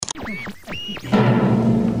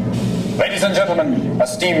Ladies and gentlemen,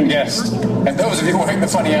 esteemed guests, and those of you wearing the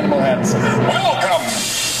funny animal hats, welcome!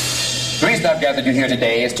 The reason I've gathered you here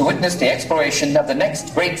today is to witness the exploration of the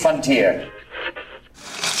next great frontier.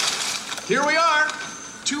 Here we are,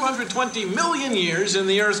 220 million years in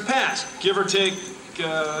the Earth's past, give or take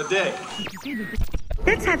a day.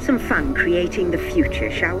 Let's have some fun creating the future,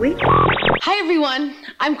 shall we? Hi, everyone.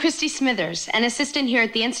 I'm Christy Smithers, an assistant here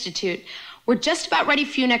at the Institute. We're just about ready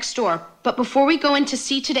for you next door, but before we go in to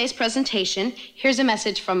see today's presentation, here's a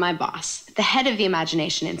message from my boss, the head of the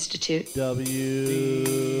Imagination Institute.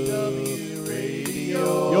 WDW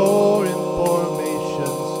Radio, your information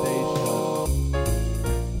station.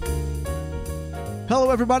 Hello,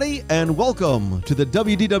 everybody, and welcome to the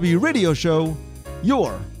WDW Radio Show,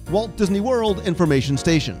 your Walt Disney World information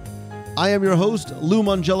station. I am your host, Lou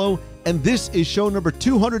Mongello, and this is show number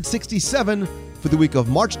 267 for the week of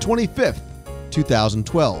March 25th,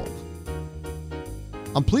 2012.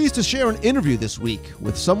 I'm pleased to share an interview this week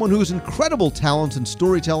with someone whose incredible talents in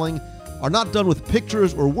storytelling are not done with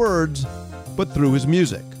pictures or words, but through his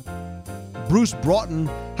music. Bruce Broughton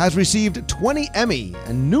has received 20 Emmy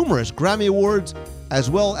and numerous Grammy Awards, as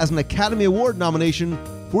well as an Academy Award nomination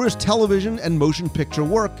for his television and motion picture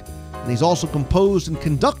work, and he's also composed and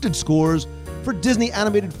conducted scores for Disney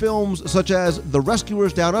animated films such as The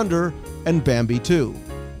Rescuers Down Under and Bambi 2.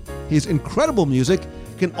 His incredible music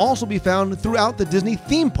can also be found throughout the Disney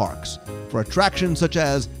theme parks for attractions such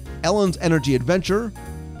as Ellen's Energy Adventure,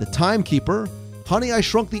 The Timekeeper, Honey, I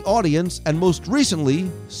Shrunk the Audience, and most recently,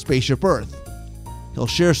 Spaceship Earth. He'll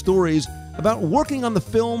share stories about working on the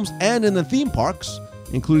films and in the theme parks,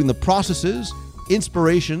 including the processes,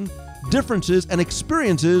 inspiration, differences, and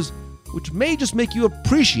experiences which may just make you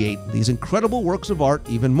appreciate these incredible works of art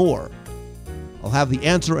even more. I'll have the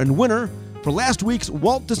answer and winner for last week's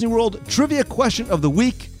Walt Disney World Trivia Question of the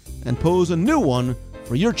Week and pose a new one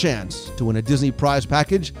for your chance to win a Disney prize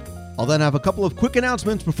package. I'll then have a couple of quick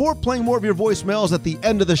announcements before playing more of your voicemails at the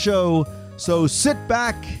end of the show, so sit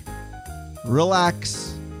back,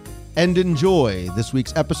 relax, and enjoy this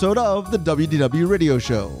week's episode of the WDW Radio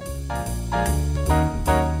Show.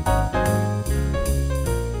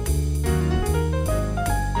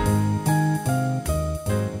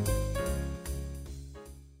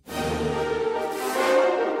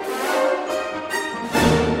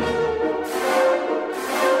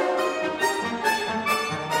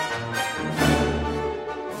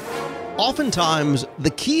 Oftentimes, the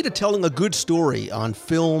key to telling a good story on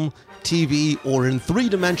film, TV, or in 3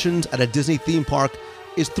 dimensions at a Disney theme park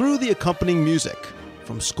is through the accompanying music.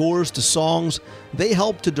 From scores to songs, they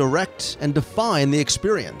help to direct and define the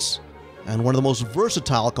experience. And one of the most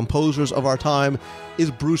versatile composers of our time is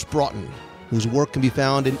Bruce Broughton, whose work can be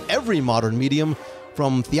found in every modern medium,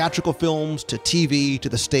 from theatrical films to TV to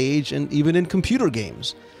the stage and even in computer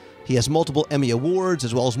games. He has multiple Emmy Awards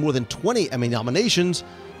as well as more than 20 Emmy nominations,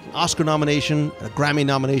 an Oscar nomination, and a Grammy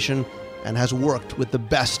nomination, and has worked with the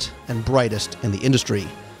best and brightest in the industry.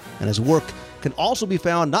 And his work can also be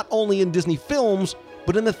found not only in Disney films,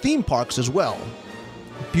 but in the theme parks as well.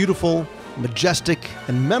 Beautiful, majestic,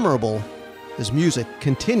 and memorable, his music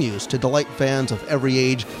continues to delight fans of every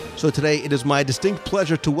age. So today it is my distinct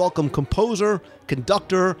pleasure to welcome composer,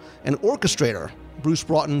 conductor, and orchestrator Bruce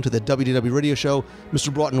Broughton to the WDW Radio Show.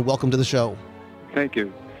 Mr. Broughton, welcome to the show. Thank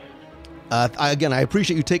you. I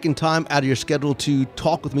appreciate you taking time out of your schedule to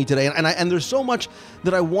talk with me today. And there's so much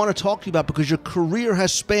that I want to talk to you about because your career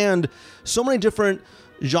has spanned so many different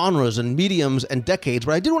genres and mediums and decades.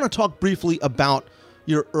 But I did want to talk briefly about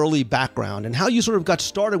your early background and how you sort of got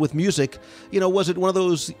started with music. You know, was it one of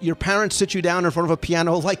those, your parents sit you down in front of a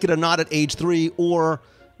piano, like it or not, at age 3, or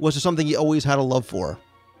was it something you always had a love for?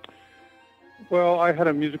 Well, I had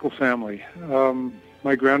a musical family.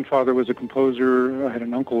 My grandfather was a composer. I had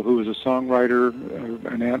an uncle who was a songwriter.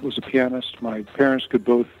 An aunt was a pianist. My parents could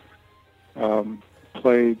both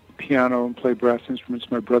play piano and play brass instruments.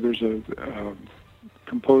 My brother's a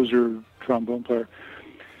composer, trombone player.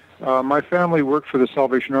 My family worked for the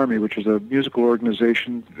Salvation Army, which is a musical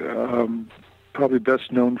organization, probably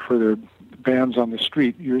best known for their bands on the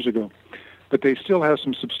street years ago. But they still have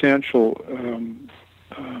some substantial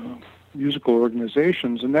musical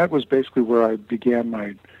organizations, and that was basically where I began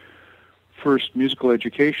my first musical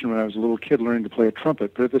education when I was a little kid learning to play a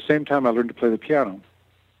trumpet. But at the same time, I learned to play the piano.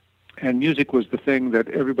 And music was the thing that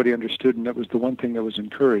everybody understood, and that was the one thing that was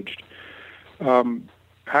encouraged.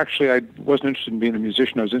 Actually, I wasn't interested in being a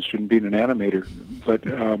musician. I was interested in being an animator, but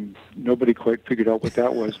nobody quite figured out what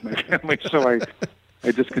that was in my family, so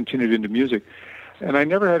I just continued into music. And I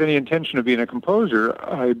never had any intention of being a composer.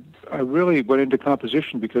 I really went into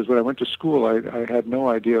composition because when I went to school, I had no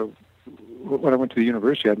idea. When I went to the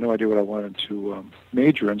university, I had no idea what I wanted to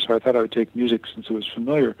major in, so I thought I would take music since it was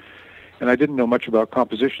familiar. And I didn't know much about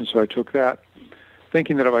composition, so I took that,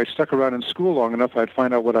 thinking that if I stuck around in school long enough, I'd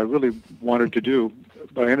find out what I really wanted to do.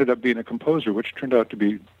 But I ended up being a composer, which turned out to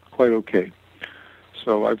be quite okay.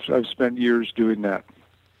 So I've spent years doing that.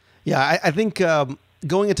 Yeah, I think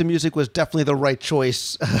going into music was definitely the right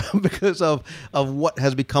choice because of what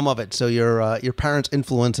has become of it. So your parents'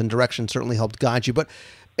 influence and direction certainly helped guide you. But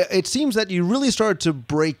it seems that you really started to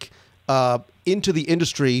break into the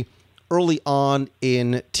industry early on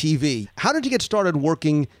in TV. How did you get started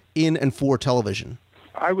working in and for television?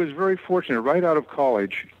 I was very fortunate. Right out of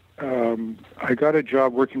college, I got a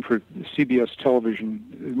job working for CBS Television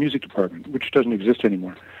music department, which doesn't exist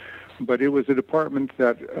anymore. But it was a department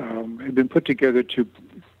that had been put together to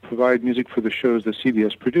provide music for the shows that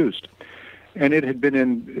CBS produced. And it had been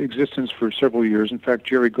in existence for several years. In fact,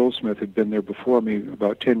 Jerry Goldsmith had been there before me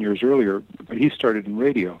about 10 years earlier, but he started in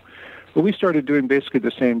radio. But we started doing basically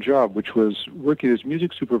the same job, which was working as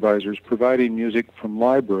music supervisors, providing music from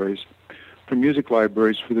music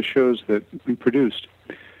libraries for the shows that we produced.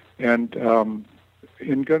 And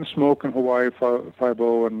in Gunsmoke and Hawaii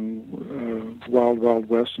Five-0 and Wild Wild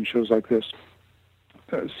West and shows like this,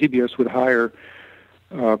 CBS would hire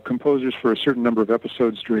composers for a certain number of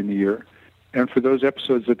episodes during the year. And for those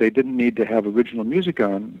episodes that they didn't need to have original music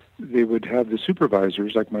on, they would have the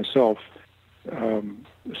supervisors, like myself,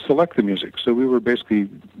 select the music. So we were basically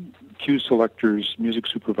cue selectors, music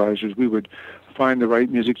supervisors. We would find the right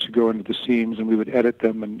music to go into the scenes, and we would edit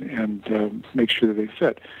them and make sure that they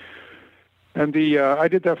fit. And I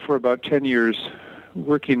did that for about 10 years,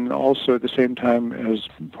 working also at the same time as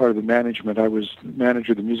part of the management. I was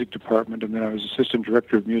manager of the music department, and then I was assistant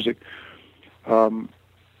director of music.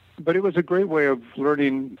 But it was a great way of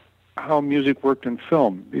learning how music worked in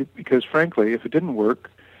film, because frankly, if it didn't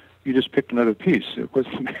work, you just picked another piece. It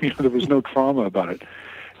wasn't, there was no trauma about it.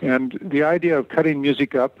 And the idea of cutting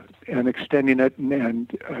music up and extending it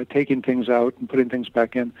and taking things out and putting things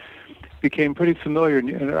back in became pretty familiar.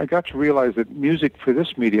 And I got to realize that music for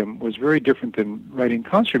this medium was very different than writing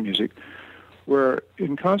concert music, where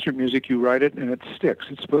in concert music you write it and it sticks.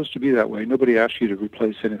 It's supposed to be that way. Nobody asks you to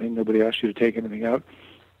replace anything. Nobody asks you to take anything out.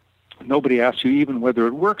 Nobody asks you even whether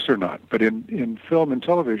it works or not. But in film and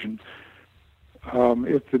television,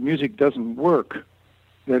 if the music doesn't work,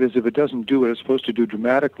 that is, if it doesn't do what it's supposed to do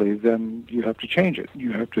dramatically, then you have to change it.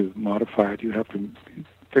 You have to modify it. You have to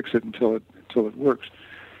fix it until it works.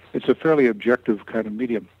 It's a fairly objective kind of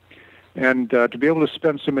medium. And to be able to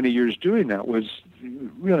spend so many years doing that was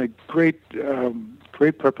really great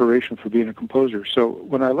preparation for being a composer. So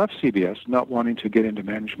when I left CBS, not wanting to get into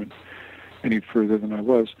management any further than I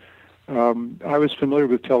was familiar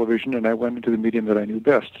with television, and I went into the medium that I knew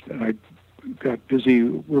best. And I got busy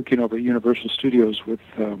working over at Universal Studios with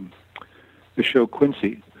the show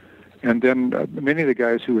Quincy. And then many of the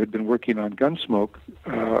guys who had been working on Gunsmoke,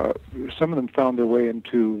 some of them found their way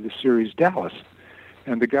into the series Dallas.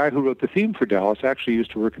 And the guy who wrote the theme for Dallas actually used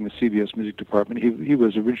to work in the CBS music department. He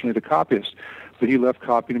was originally the copyist, but he left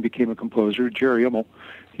copying and became a composer. Jerry Immel,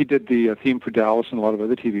 he did the theme for Dallas and a lot of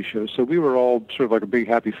other TV shows. So we were all sort of like a big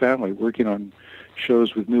happy family working on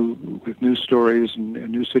shows with new stories and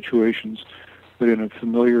new situations, but in a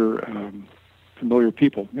familiar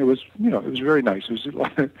people. It was very nice. It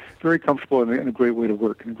was very comfortable and a great way to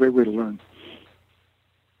work and a great way to learn.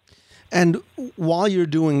 And while you're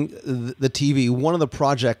doing the TV, one of the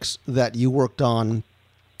projects that you worked on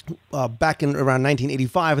back in around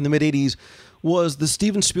 1985 in the mid-'80s was the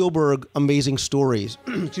Steven Spielberg Amazing Stories,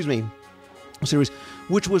 series,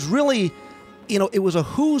 which was really, it was a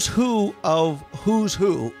who's who of who's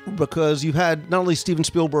who, because you had not only Steven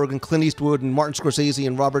Spielberg and Clint Eastwood and Martin Scorsese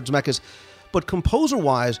and Robert Zemeckis, but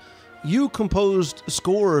composer-wise, you composed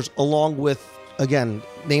scores along with, again,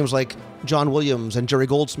 names like John Williams and Jerry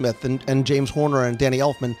Goldsmith and James Horner and Danny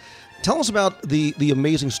Elfman. Tell us about the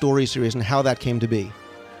Amazing Stories series and how that came to be.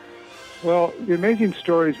 Well, the Amazing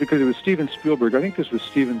Stories, because it was Steven Spielberg, I think this was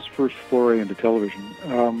Steven's first foray into television.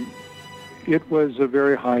 It was a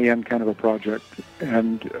very high-end kind of a project,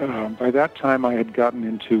 and by that time I had gotten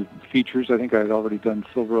into features. I think I had already done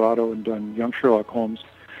Silverado and done Young Sherlock Holmes,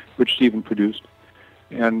 which Steven produced,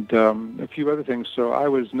 and a few other things. So I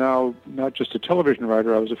was now not just a television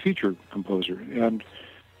writer, I was a feature composer. And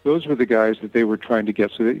those were the guys that they were trying to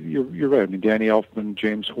get. So you're right. I mean, Danny Elfman,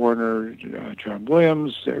 James Horner, John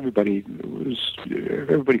Williams, everybody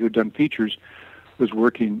who'd done features was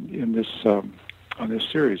working in this on this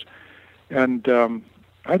series. And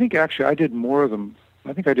I think actually I did more of them.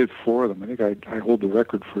 I think I did 4 of them. I think I hold the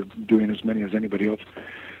record for doing as many as anybody else.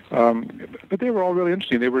 But they were all really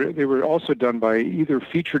interesting. They were also done by either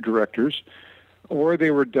feature directors, or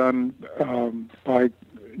they were done by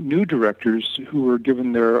new directors who were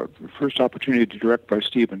given their first opportunity to direct by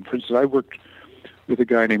Steven. For instance, I worked with a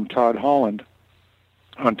guy named Todd Holland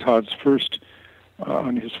on his first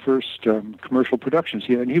commercial productions.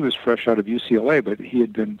 He was fresh out of UCLA, but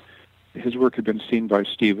his work had been seen by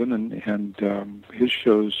Steven, and his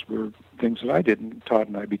shows were things that I did, and Todd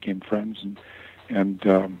and I became friends, and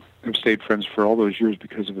have stayed friends for all those years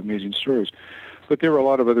because of Amazing Stories. But there were a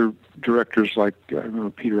lot of other directors, like I remember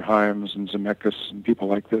Peter Hyams and Zemeckis and people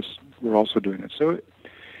like this were also doing it. So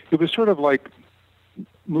it was sort of like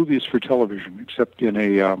movies for television, except in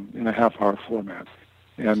a half-hour format.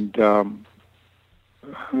 And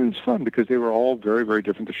it was fun because they were all very, very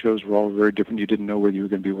different. The shows were all very different. You didn't know whether you were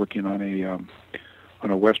going to be working on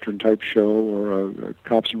a Western type show or a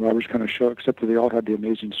cops and robbers kind of show, except that they all had the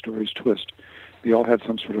Amazing Stories twist. They all had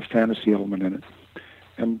some sort of fantasy element in it,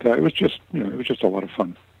 and it was just a lot of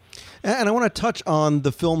fun. And I want to touch on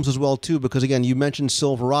the films as well too, because again, you mentioned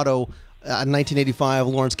Silverado, a 1985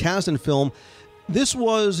 Lawrence Kasdan film. This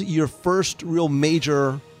was your first real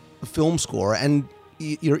major film score, and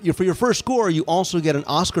for your first score, you also get an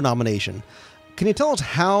Oscar nomination. Can you tell us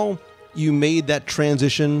how you made that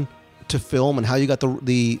transition to film and how you got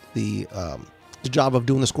the job of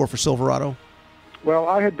doing the score for Silverado? Well,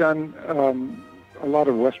 I had done a lot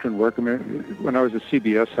of Western work. I mean, when I was at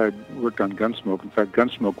CBS, I worked on Gunsmoke. In fact,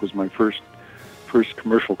 Gunsmoke was my first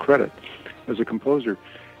commercial credit as a composer.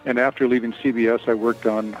 And after leaving CBS, I worked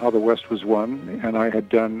on How the West Was Won, and I had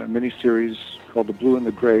done a miniseries called The Blue and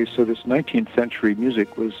the Gray, so this 19th century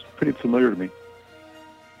music was pretty familiar to me.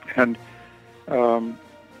 And I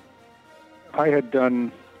had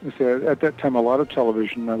done, at that time, a lot of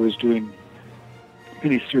television. I was doing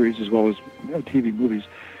miniseries as well as TV movies.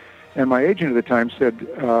 And my agent at the time said,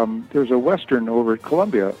 there's a Western over at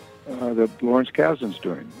Columbia that Lawrence Kasdan's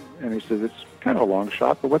doing. And he said, it's kind of a long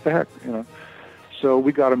shot, but what the heck, So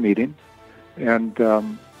we got a meeting, and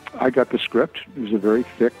I got the script. It was a very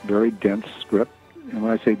thick, very dense script. And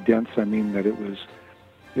when I say dense, I mean that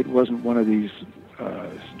it wasn't one of these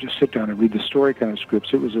just sit down and read the story kind of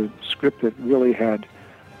scripts. It was a script that really had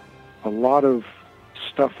a lot of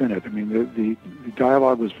stuff in it. I mean, the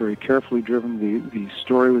dialogue was very carefully driven. The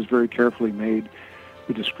story was very carefully made.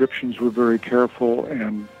 The descriptions were very careful,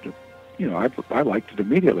 and I liked it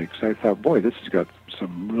immediately because I thought, boy, this has got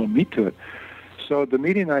some real meat to it. So the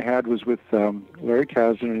meeting I had was with Larry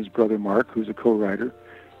Kasdan and his brother Mark, who's a co-writer,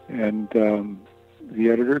 and the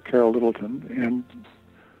editor, Carol Littleton. And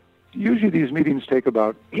usually these meetings take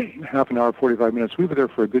about half an hour, 45 minutes. We were there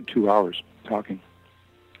for a good 2 hours talking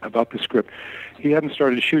about the script. He hadn't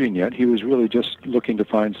started shooting yet. He was really just looking to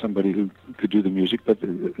find somebody who could do the music. But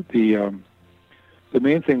the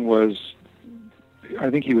main thing was, I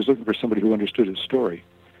think he was looking for somebody who understood his story.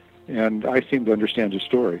 And I seemed to understand his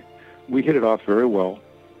story. We hit it off very well.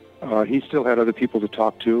 He still had other people to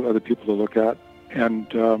talk to, other people to look at.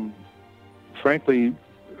 And frankly,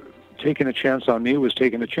 taking a chance on me was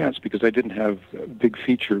taking a chance because I didn't have a big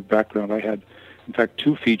feature background. I had, in fact,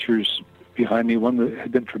 2 features behind me. One that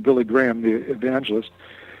had been for Billy Graham, the evangelist,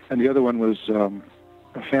 and the other one was a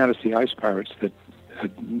fantasy, Ice Pirates, that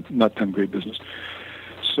had not done great business.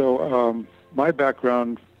 So my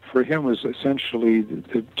background for him was essentially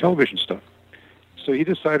the television stuff. So he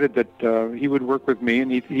decided that he would work with me,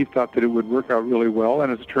 and he thought that it would work out really well,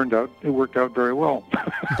 and as it turned out, it worked out very well.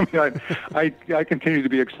 I continued to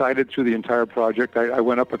be excited through the entire project. I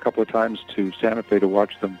went up a couple of times to Santa Fe to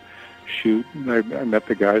watch them shoot. I met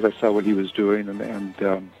the guys. I saw what he was doing, and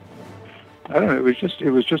I don't know. It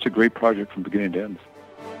was just a great project from beginning to end.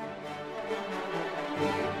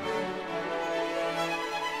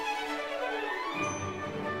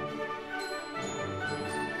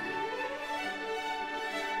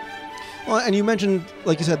 Well, and you mentioned,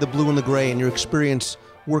 like you said, the blue and the gray and your experience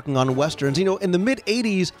working on Westerns. In the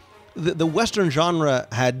mid-'80s, the Western genre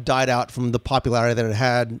had died out from the popularity that it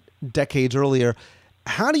had decades earlier.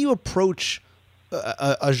 How do you approach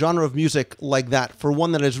a genre of music like that for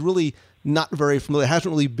one that is really not very familiar,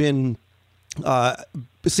 hasn't really been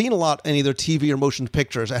seen a lot in either TV or motion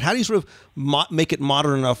pictures? And how do you sort of make it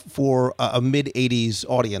modern enough for a mid-'80s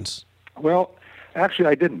audience? Well, actually,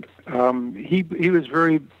 I didn't. He was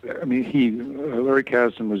very, Larry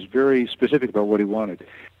Kasdan was very specific about what he wanted.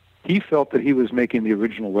 He felt that he was making the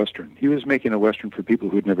original Western. He was making a Western for people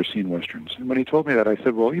who had never seen Westerns. And when he told me that, I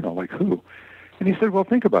said, well, like who? And he said, well,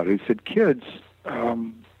 think about it. He said, kids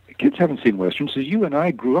kids haven't seen Westerns. Says, you and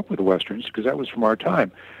I grew up with the Westerns because that was from our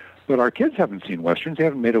time. But our kids haven't seen Westerns. They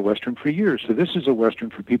haven't made a Western for years. So this is a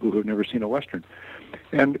Western for people who have never seen a Western.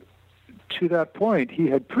 And to that point, he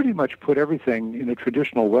had pretty much put everything in a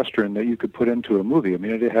traditional Western that you could put into a movie. I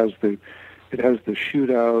mean, it has the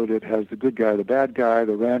shootout, it has the good guy, the bad guy,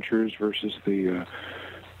 the ranchers versus the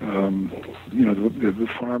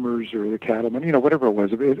farmers or the cattlemen, whatever it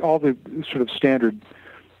was. All the sort of standard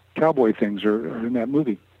cowboy things are in that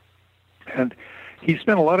movie. And he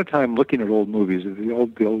spent a lot of time looking at old movies, the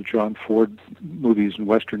old John Ford movies and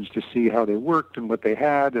Westerns, to see how they worked and what they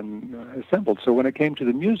had and assembled. So when it came to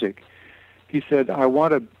the music, he said, I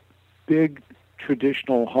want a big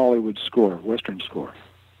traditional Hollywood score, Western score.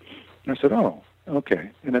 And I said, oh,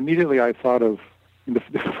 okay. And immediately I thought of, the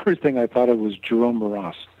first thing I thought of was Jerome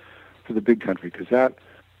Moross for the Big Country, because that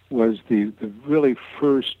was the really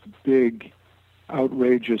first big,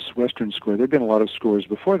 outrageous Western score. There had been a lot of scores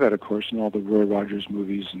before that, of course, in all the Roy Rogers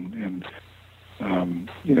movies and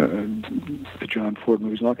the John Ford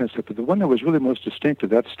movies and all that kind of stuff. But the one that was really most distinct of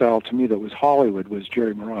that style to me that was Hollywood was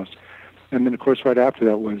Jerry Moross. And then, of course, right after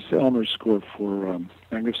that was Elmer's score for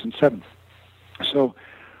Magnificent Seven. So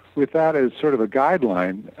with that as sort of a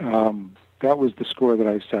guideline, that was the score that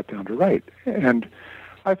I sat down to write. And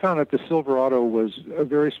I found that The Silverado was a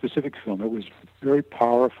very specific film. It was very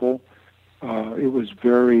powerful. It was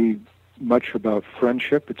very much about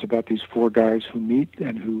friendship. It's about these four guys who meet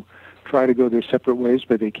and who try to go their separate ways,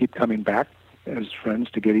 but they keep coming back as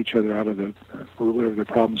friends to get each other out of whatever their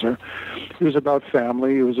problems are. It was about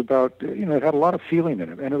family. It was about, it had a lot of feeling in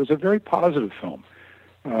it. And it was a very positive film.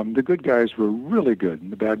 The good guys were really good,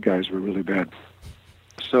 and the bad guys were really bad.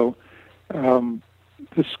 So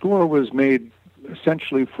the score was made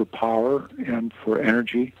essentially for power and for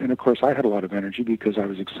energy. And, of course, I had a lot of energy because I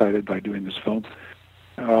was excited by doing this film.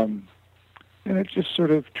 And it just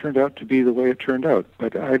sort of turned out to be the way it turned out.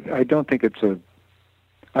 But I don't think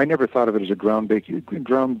I never thought of it as a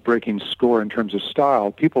groundbreaking score in terms of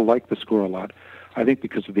style. People like the score a lot, I think,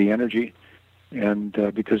 because of the energy and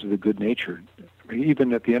because of the good nature. I mean,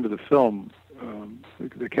 even at the end of the film,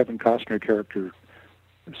 the Kevin Costner character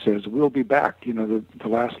says, "We'll be back." The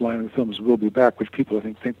last line of the film is "We'll be back," which people I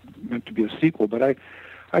think meant to be a sequel. But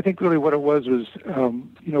I think really what it was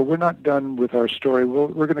we're not done with our story.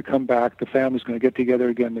 We're going to come back. The family's going to get together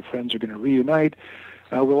again. The friends are going to reunite.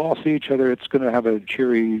 We'll all see each other. It's going to have a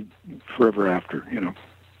cheery forever after,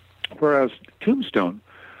 Whereas Tombstone,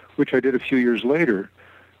 which I did a few years later,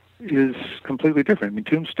 is completely different. I mean,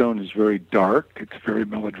 Tombstone is very dark. It's very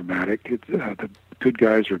melodramatic. The good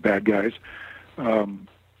guys are bad guys.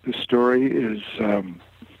 The story is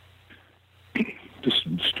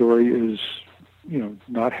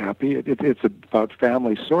not happy. It's about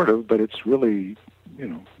family, sort of, but it's really,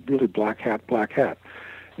 really black hat.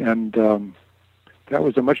 And that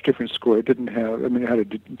was a much different score. It didn't have, it had a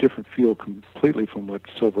different feel completely from what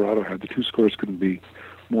Silverado had. The two scores couldn't be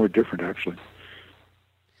more different, actually.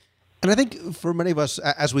 And I think for many of us,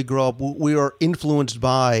 as we grow up, we are influenced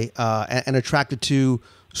by and attracted to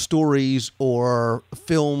stories or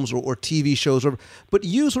films or TV shows. But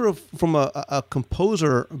you sort of, from a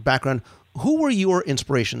composer background, who were your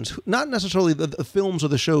inspirations? Not necessarily the films or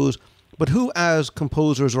the shows, but who as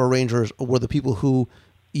composers or arrangers were the people who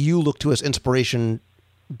you look to as inspiration,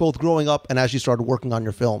 both growing up and as you started working on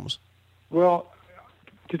your films? Well,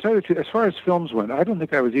 to tell you the truth, as far as films went, I don't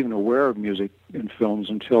think I was even aware of music in films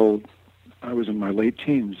until I was in my late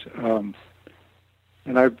teens.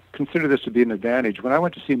 And I consider this to be an advantage. When I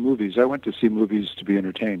went to see movies to be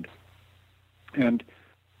entertained. And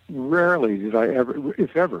rarely did I ever,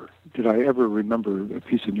 if ever, remember a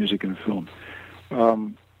piece of music in a film.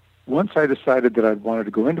 Once I decided that I wanted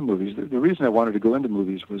to go into movies, the reason I wanted to go into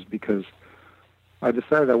movies was because I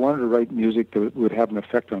decided I wanted to write music that would have an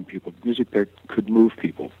effect on people, music that could move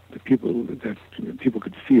people, that people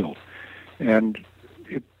could feel. And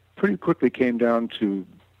it pretty quickly came down to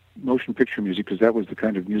motion picture music, because that was the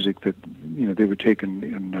kind of music that they would take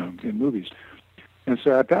in movies. And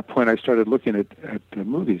so at that point, I started looking at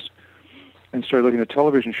movies and started looking at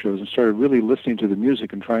television shows and started really listening to the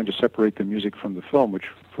music and trying to separate the music from the film, which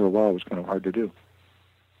for a while was kind of hard to do.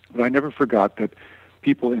 But I never forgot that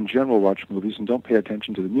people in general watch movies and don't pay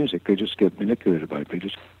attention to the music. They just get manipulated by it. They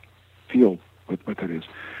just feel what that is.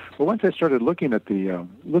 But once I started looking at the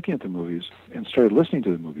movies and started listening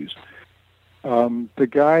to the movies, the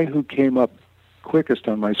guy who came up quickest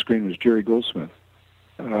on my screen was Jerry Goldsmith.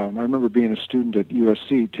 I remember being a student at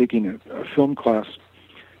USC taking a film class,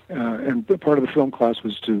 and part of the film class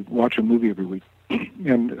was to watch a movie every week.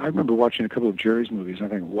 And I remember watching a couple of Jerry's movies, and I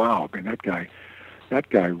think, wow, man, that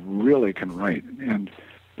guy really can write. And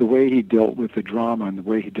the way he dealt with the drama and the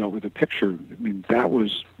way he dealt with the picture, I mean,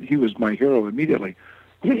 he was my hero immediately.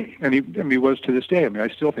 And he was to this day. I mean, I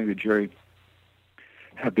still think that Jerry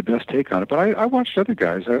had the best take on it. But I watched other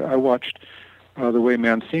guys. I watched the way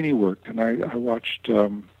Mancini worked, and I watched,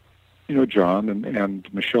 John and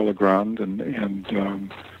Michel Legrand and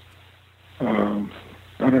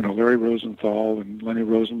I don't know, Larry Rosenthal and Lenny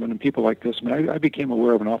Rosenman and people like this. I mean, I became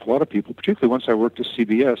aware of an awful lot of people, particularly once I worked at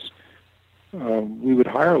CBS. We would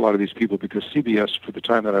hire a lot of these people because CBS, for the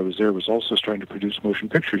time that I was there, was also starting to produce motion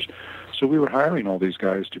pictures. So we were hiring all these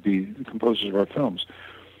guys to be the composers of our films.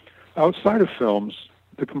 Outside of films,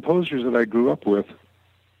 the composers that I grew up with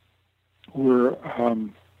were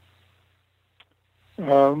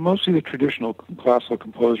mostly the traditional classical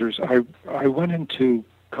composers. I went into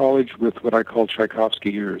college with what I call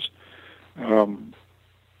Tchaikovsky ears.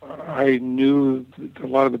 I knew a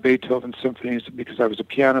lot of the Beethoven symphonies because I was a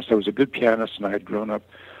pianist. I was a good pianist, and I had grown up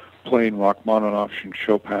playing Rachmaninoff and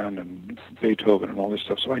Chopin and Beethoven and all this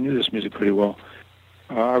stuff, so I knew this music pretty well.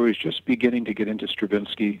 I was just beginning to get into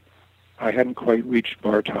Stravinsky. I hadn't quite reached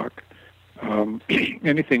Bartók.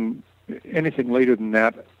 Anything later than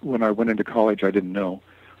that, when I went into college, I didn't know.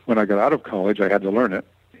 When I got out of college, I had to learn it,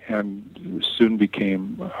 and soon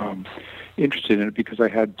became interested in it because I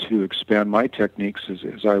had to expand my techniques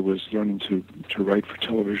as I was learning to write for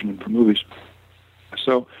television and for movies.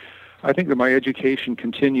 So I think that my education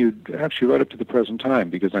continued actually right up to the present time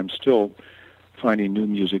because I'm still finding new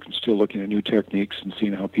music and still looking at new techniques and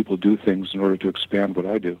seeing how people do things in order to expand what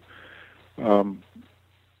I do.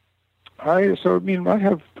 I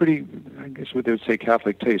have pretty, I guess what they would say,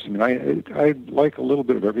 Catholic taste. I mean, I like a little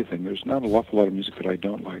bit of everything. There's not an awful lot of music that I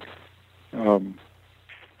don't like.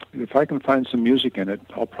 If I can find some music in it,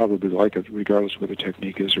 I'll probably like it, regardless of what the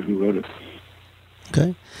technique is or who wrote it.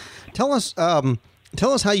 Okay. Tell us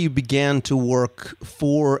how you began to work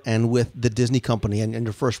for and with the Disney Company and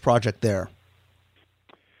your first project there.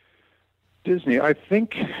 Disney, I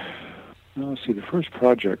think, let's see, the first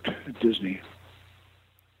project at Disney.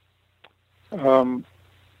 I'm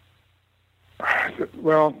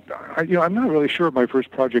not really sure what my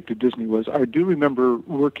first project at Disney was. I do remember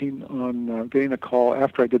working on getting a call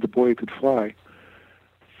after I did The Boy Who Could Fly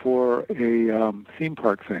for a theme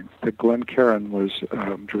park thing that Glenn Caron was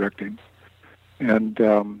directing. And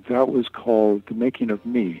that was called The Making of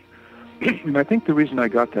Me. And I think the reason I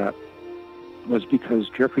got that was because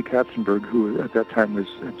Jeffrey Katzenberg, who at that time was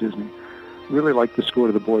at Disney, really liked the score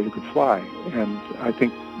to The Boy Who Could Fly. And I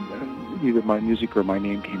think either my music or my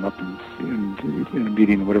name came up in a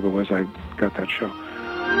meeting or whatever it was, I got that show.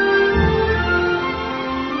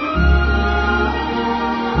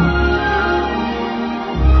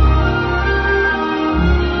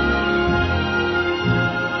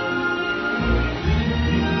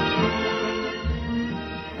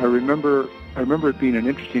 I remember it being an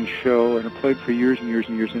interesting show, and it played for years and years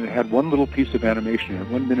and years, and it had one little piece of animation,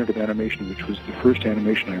 1 minute of animation, which was the first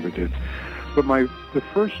animation I ever did. But the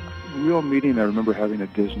first real meeting I remember having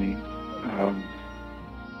at Disney,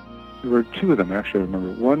 there were two of them, actually, I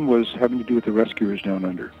remember. One was having to do with the Rescuers Down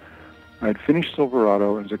Under. I had finished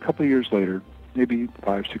Silverado, and it was a couple of years later, maybe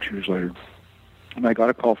 5, 6 years later, and I got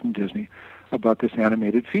a call from Disney about this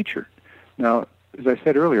animated feature. Now, as I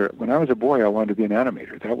said earlier, when I was a boy, I wanted to be an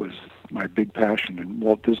animator. That was my big passion, and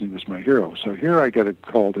Walt Disney was my hero. So here I get a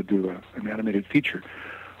call to do an animated feature.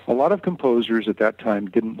 A lot of composers at that time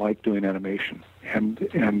didn't like doing animation, and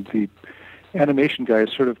the animation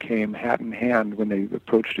guys sort of came hat in hand when they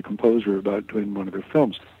approached a composer about doing one of their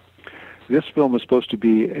films. This film was supposed to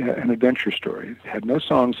be an adventure story. It had no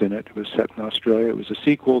songs in it. It was set in Australia. It was a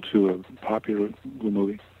sequel to a popular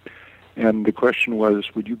movie. And the question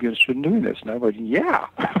was, would you be interested in doing this? And I went, yeah,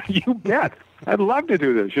 you bet. I'd love to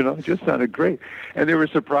do this. It just sounded great. And they were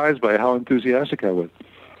surprised by how enthusiastic I was.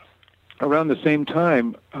 Around the same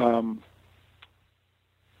time,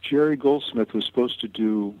 Jerry Goldsmith was supposed to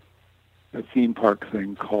do a theme park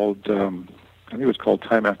thing called, I think it was called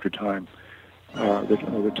Time After Time,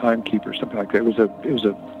 the Timekeeper, something like that. It was a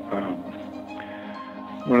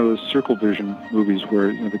one of those circle vision movies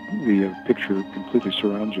where the picture completely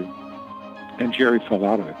surrounds you. And Jerry fell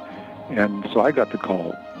out of it. And so I got the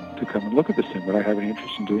call to come and look at this thing. Would I have any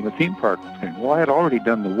interest in doing a theme park thing? Well, I had already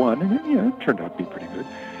done the one, and it turned out to be pretty good.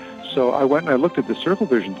 So I went and I looked at the circle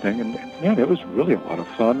vision thing, and man, it was really a lot of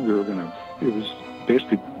fun. It was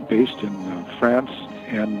basically based in France,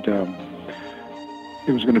 and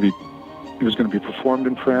it was going to be performed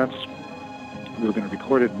in France. We were going to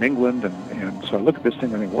record it in England, and so I look at this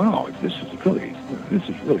thing and I think, wow, this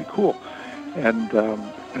is really cool.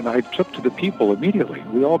 And I took to the people immediately.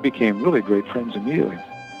 We all became really great friends immediately.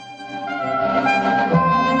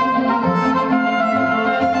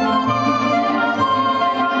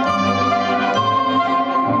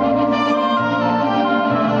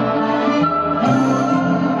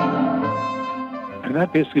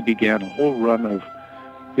 that basically began a whole run of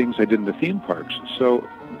things I did in the theme parks. So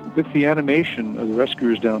with the animation of the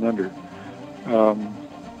Rescuers Down Under,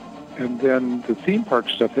 and then the theme park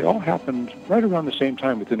stuff, they all happened right around the same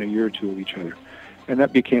time, within a year or two of each other. And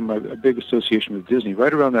that became a big association with Disney.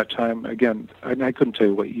 Right around that time, again, I couldn't tell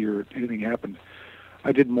you what year anything happened.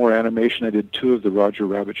 I did more animation. I did 2 of the Roger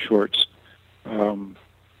Rabbit shorts.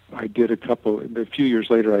 I did a few years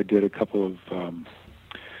later, I did a couple of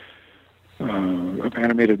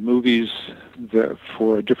animated movies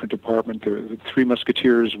for a different department. There were the Three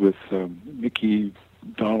Musketeers with Mickey,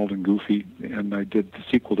 Donald, and Goofy, and I did the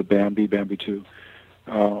sequel to Bambi 2,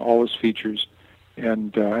 all as features.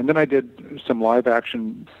 And then I did some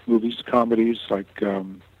live-action movies, comedies, like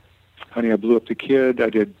Honey, I Blew Up the Kid. I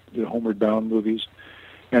did the Homeward Bound movies.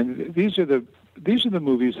 And these are the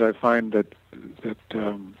movies I find that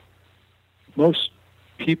most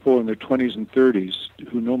people in their 20s and 30s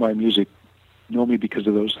who know my music know me because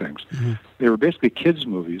of those things. Mm-hmm. They were basically kids'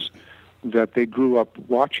 movies that they grew up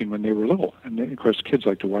watching when they were little. And then, of course, kids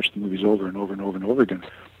like to watch the movies over and over and over and over again.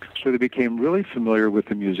 So they became really familiar with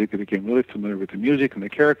the music. They became really familiar with the music and the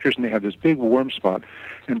characters, and they had this big warm spot.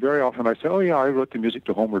 And very often I say, oh, yeah, I wrote the music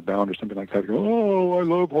to Homeward Bound or something like that. They go, oh, I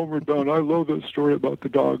love Homeward Bound. I love the story about the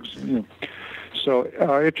dogs. You know. So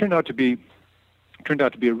it turned out to be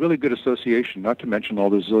a really good association, not to mention all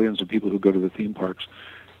the zillions of people who go to the theme parks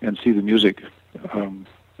and see the music,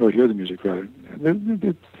 or hear the music, rather.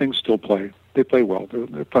 The things still play. They play well.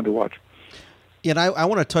 They're fun to watch. Yeah, and I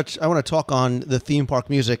want to talk on the theme park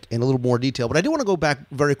music in a little more detail, but I do want to go back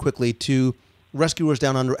very quickly to Rescuers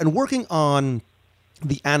Down Under and working on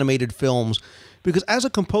the animated films, because as a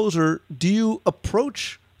composer, do you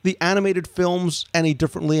approach the animated films any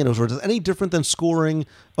differently? And is it any different than scoring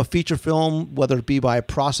a feature film, whether it be by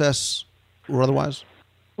process or otherwise?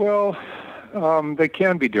 Well, they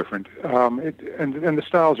can be different, and the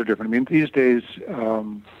styles are different. I mean, these days,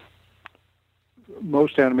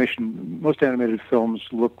 most animated films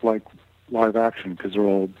look like live action because they're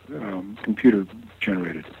all computer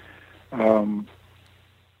generated. But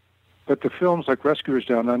the films like Rescuers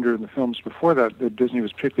Down Under and the films before that Disney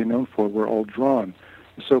was particularly known for were all drawn,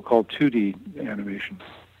 the so-called 2D animation.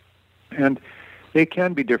 And they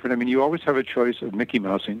can be different. I mean, you always have a choice of Mickey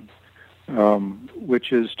Mousing,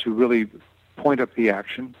 which is to really point up the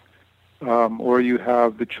action, or you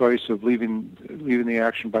have the choice of leaving the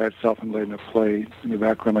action by itself and letting it play in the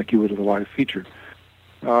background like you would with a live feature.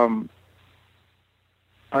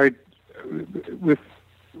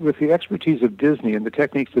 With the expertise of Disney and the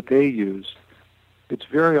techniques that they use, it's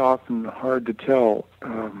very often hard to tell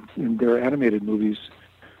in their animated movies.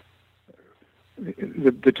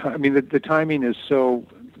 The timing is so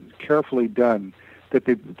carefully done that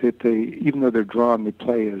they even though they're drawn, they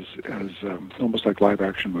play as almost like live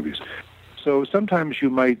action movies. So sometimes you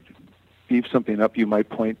might beef something up. You might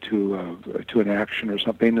point to an action or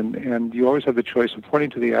something, and you always have the choice of pointing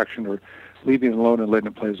to the action or leaving it alone and letting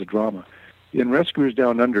it play as a drama. In Rescuers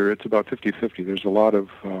Down Under, it's about 50-50. There's a lot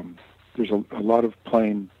of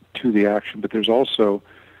playing to the action, but there's also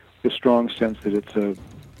the strong sense that it's a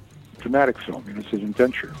dramatic film. You know, it's an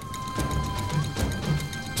adventure.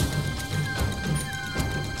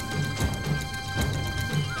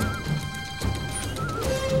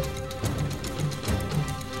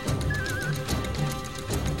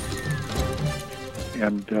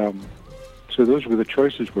 And so those were the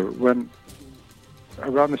choices. When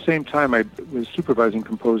around the same time, I was supervising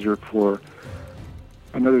composer for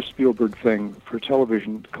another Spielberg thing for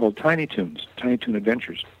television called Tiny Toons, Tiny Toon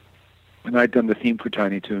Adventures. And I'd done the theme for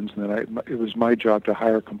Tiny Toons, and then it was my job to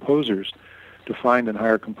hire composers, to find and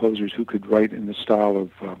hire composers who could write in the style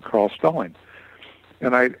of Carl Stalling.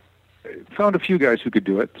 And I found a few guys who could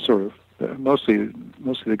do it, sort of. Mostly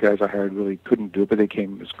the guys I hired really couldn't do it, but they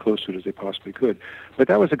came as close to it as they possibly could. But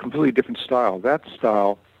that was a completely different style. That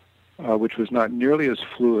style, which was not nearly as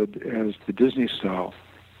fluid as the Disney style,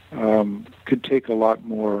 could take a lot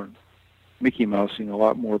more Mickey Mousing, a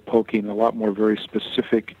lot more poking, a lot more very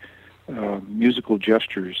specific musical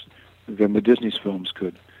gestures than the Disney's films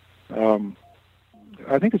could.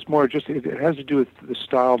 I think it's more just, it has to do with the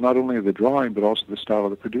style not only of the drawing, but also the style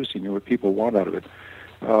of the producing and what people want out of it.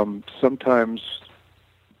 Sometimes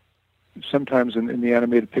in the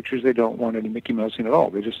animated pictures, they don't want any Mickey Mousing at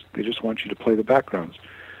all. They just want you to play the backgrounds.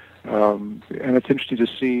 And it's interesting to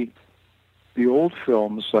see the old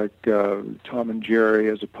films like Tom and Jerry,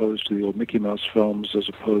 as opposed to the old Mickey Mouse films, as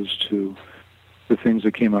opposed to the things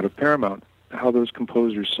that came out of Paramount, how those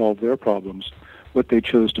composers solved their problems, what they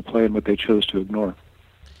chose to play and what they chose to ignore.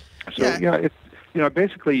 So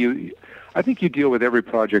basically I think you deal with every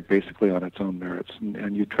project basically on its own merits,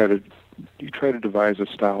 and you try to you try to devise a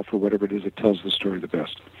style for whatever it is that tells the story the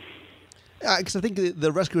best. Because I think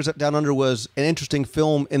the Rescuers Down Under was an interesting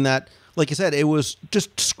film in that, like you said, it was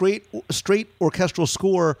just straight orchestral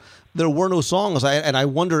score. There were no songs, and I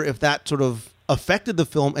wonder if that sort of affected the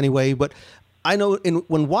film anyway. But I know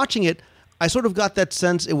when watching it, I sort of got that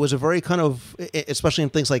sense it was a very kind of, especially in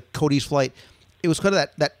things like Cody's Flight, it was kind of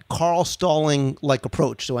that Carl Stalling-like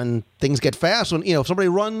approach. So when things get fast, when if somebody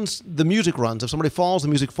runs, the music runs. If somebody falls, the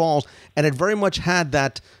music falls. And it very much had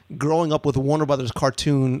that growing up with a Warner Brothers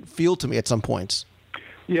cartoon feel to me at some points.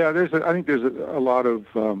 Yeah, I think there's a lot of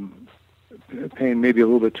paying maybe a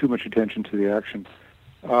little bit too much attention to the action.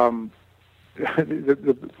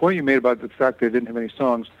 The point you made about the fact they didn't have any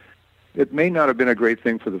songs, it may not have been a great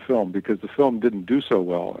thing for the film because the film didn't do so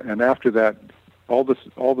well. And after that, all the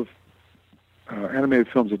animated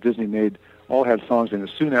films that Disney made all had songs in it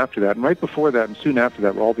soon after that. And right before that and soon after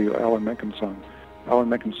that were all the Alan Menken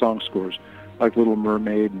song scores, like Little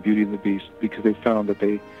Mermaid and Beauty and the Beast, because they found that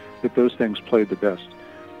those things played the best.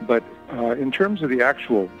 But in terms of the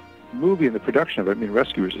actual movie and the production of it, I mean,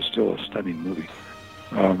 Rescuers is still a stunning movie.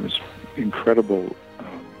 It's incredible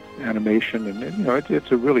animation, and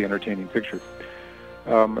it's a really entertaining picture.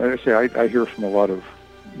 And I say I hear from a lot of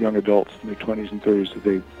young adults in their 20s and 30s that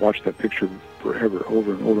they watched that picture forever,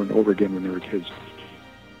 over and over and over again when they were kids.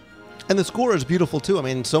 And the score is beautiful too. I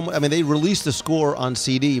mean, they released the score on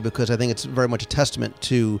CD because I think it's very much a testament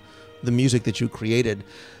to the music that you created.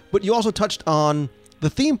 But you also touched on the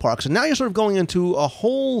theme parks, and now you're sort of going into a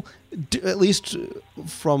whole, at least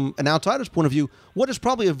from an outsider's point of view, what is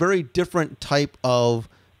probably a very different type of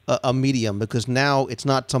a medium, because now it's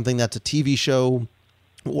not something that's a TV show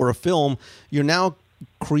or a film. You're now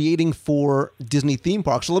creating for Disney theme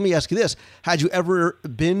parks. So let me ask you this. Had you ever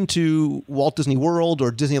been to Walt Disney World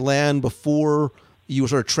or Disneyland before you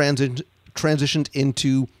sort of transitioned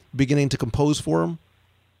into beginning to compose for them?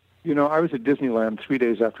 I was at Disneyland 3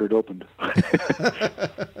 days after it opened.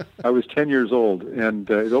 I was 10 years old, and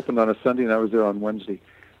it opened on a Sunday, and I was there on Wednesday.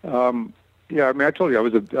 I told you I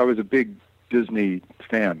was a big Disney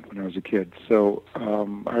fan when I was a kid. So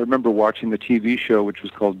I remember watching the TV show, which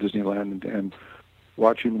was called Disneyland, and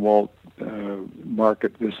watching Walt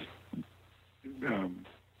market this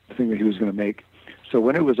thing that he was going to make. So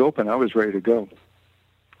when it was open, I was ready to go.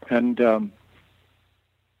 And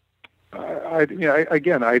I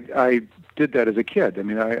did that as a kid. I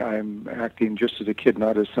mean, I'm acting just as a kid,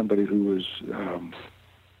 not as somebody who was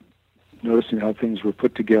noticing how things were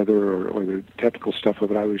put together or the technical stuff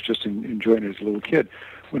of it. I was just enjoying it as a little kid.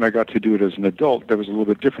 When I got to do it as an adult, that was a little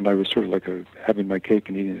bit different. I was sort of like having my cake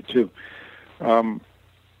and eating it too. What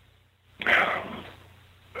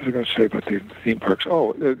was I going to say about the theme parks?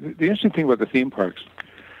 Oh, the interesting thing about the theme parks,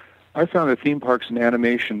 I found that theme parks and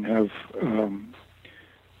animation have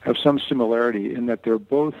some similarity in that they're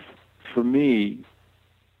both, for me,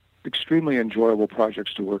 extremely enjoyable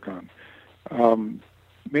projects to work on.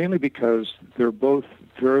 Mainly because they're both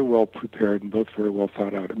very well prepared and both very well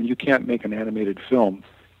thought out. I mean, you can't make an animated film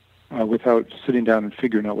without sitting down and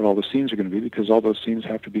figuring out what all the scenes are going to be, because all those scenes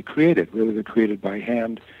have to be created, whether they're created by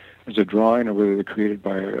hand as a drawing or whether they're created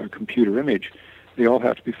by a computer image. They all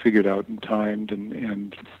have to be figured out and timed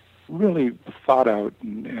and really thought out,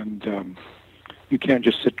 and you can't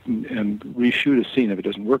just sit and reshoot a scene if it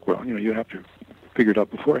doesn't work well. You have to figure it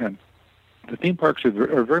out beforehand. The theme parks are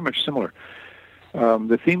very much similar.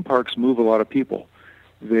 The theme parks move a lot of people.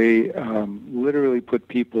 They literally put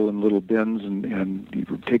people in little bins and you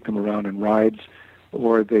take them around in rides,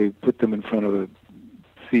 or they put them in front of a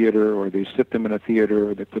theater, or they sit them in a theater,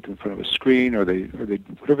 or they put them in front of a screen, or they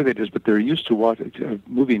whatever they do. But they're used to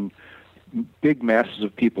moving big masses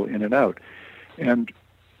of people in and out, and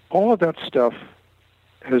all of that stuff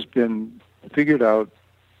has been figured out,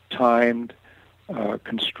 timed,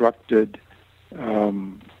 constructed,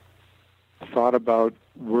 thought about,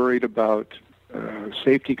 worried about,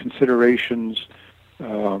 safety considerations,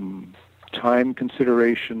 time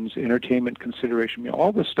considerations, entertainment consideration.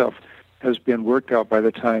 All this stuff has been worked out by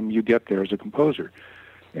the time you get there as a composer.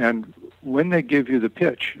 And when they give you the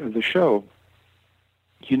pitch of the show,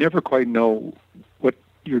 you never quite know what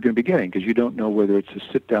you're going to be getting, because you don't know whether it's a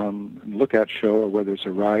sit-down and look-at show, or whether it's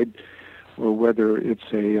a ride, or whether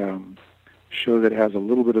it's a show that has a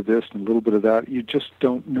little bit of this and a little bit of that. You just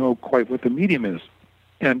don't know quite what the medium is.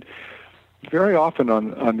 And very often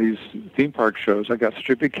on these theme park shows, I got such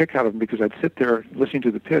a big kick out of them, because I'd sit there listening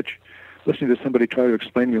to the pitch, listening to somebody try to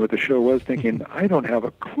explain to me what the show was, thinking, I don't have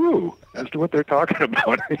a clue as to what they're talking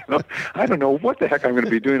about. I don't know what the heck I'm going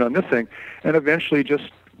to be doing on this thing. And eventually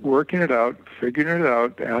just working it out, figuring it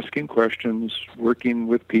out, asking questions, working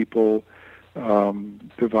with people,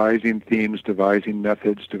 devising themes, devising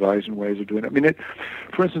methods, devising ways of doing it. I mean,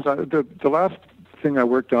 for instance, the last thing I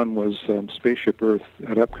worked on was Spaceship Earth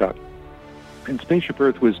at Epcot. And Spaceship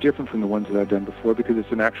Earth was different from the ones that I'd done before because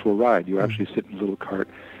it's an actual ride. You actually sit in a little cart,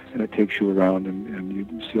 and it takes you around, and you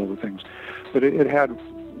see all the things. But it had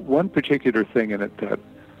one particular thing in it that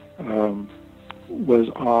was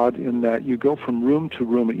odd in that you go from room to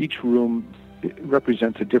room, and each room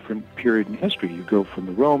represents a different period in history. You go from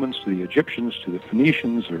the Romans to the Egyptians to the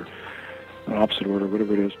Phoenicians, or an opposite order,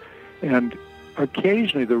 whatever it is. And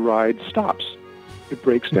occasionally the ride stops. It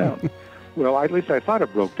breaks down. Well, at least I thought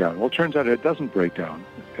it broke down. Well, it turns out it doesn't break down.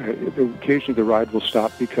 Occasionally the ride will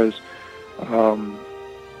stop because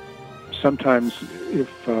sometimes if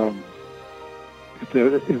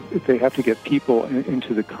they have to get people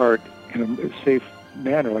into the cart in a safe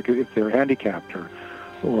manner, like if they're handicapped or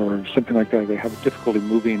something like that, they have difficulty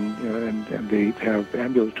moving and they have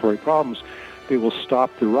ambulatory problems, they will stop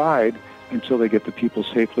the ride until they get the people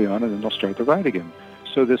safely on, and then they'll start the ride again.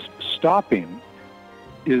 So this stopping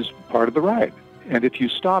is part of the ride. And if you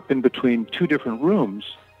stop in between two different rooms,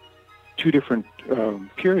 two different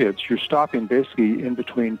periods, you're stopping basically in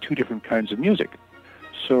between two different kinds of music.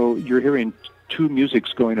 So you're hearing two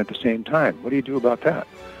musics going at the same time. What do you do about that?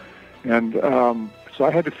 And so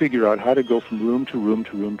I had to figure out how to go from room to room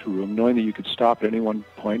to room to room, knowing that you could stop at any one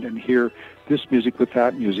point and hear this music with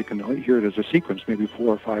that music and hear it as a sequence, maybe 4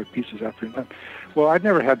 or 5 pieces after that. Well, I'd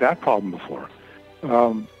never had that problem before.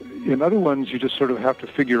 In other ones, you just sort of have to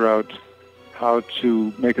figure out how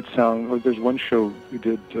to make it sound. There's one show we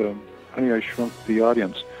did, Honey, I Shrunk the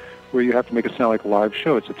Audience, where you have to make it sound like a live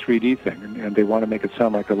show. It's a 3D thing, and they want to make it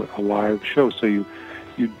sound like a live show. So you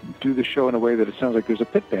do the show in a way that it sounds like there's a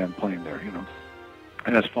pit band playing there,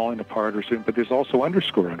 and it's falling apart or something, but there's also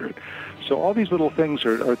underscore under it. So all these little things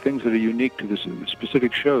are things that are unique to this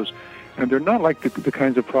specific shows, and they're not like the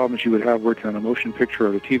kinds of problems you would have working on a motion picture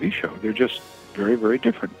or a TV show. They're just very, very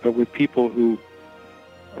different, but with people who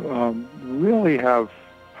really have,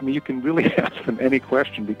 you can really ask them any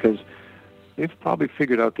question because they've probably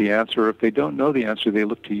figured out the answer. If they don't know the answer, they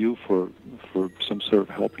look to you for some sort of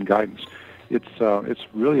help and guidance. It's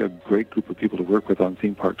really a great group of people to work with on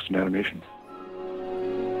theme parks and animation.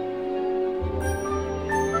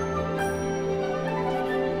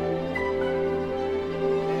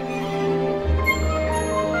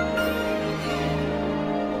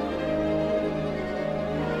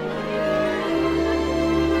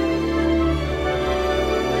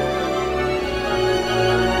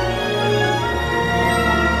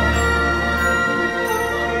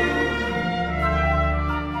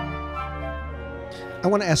 I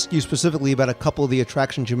want to ask you specifically about a couple of the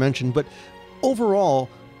attractions you mentioned, but overall,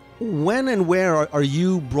 when and where are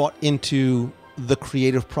you brought into the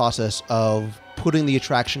creative process of putting the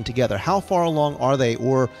attraction together? How far along are they,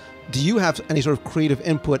 or do you have any sort of creative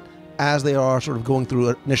input as they are sort of going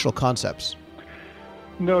through initial concepts?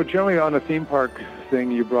 No, generally on a theme park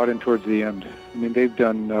thing, you're brought in towards the end. They've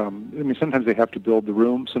done, sometimes they have to build the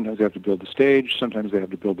room, sometimes they have to build the stage, sometimes they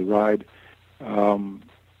have to build the ride.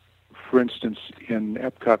 For instance, in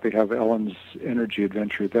Epcot, they have Ellen's Energy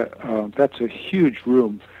Adventure. That's a huge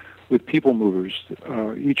room with people movers,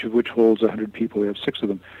 each of which holds 100 people. They have 6 of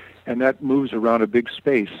them. And that moves around a big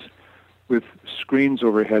space with screens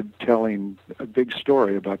overhead telling a big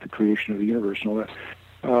story about the creation of the universe and all that.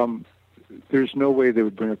 There's no way they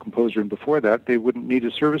would bring a composer in before that. They wouldn't need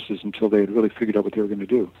his services until they had really figured out what they were going to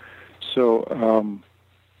do. So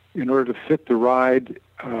in order to fit the ride,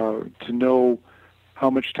 to know how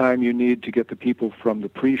much time you need to get the people from the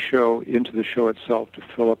pre-show into the show itself, to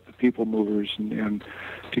fill up the people movers and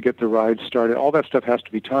to get the ride started. All that stuff has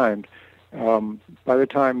to be timed. By the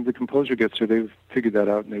time the composer gets there, they've figured that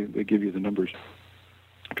out, and they give you the numbers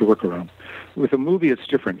to work around. With a movie, it's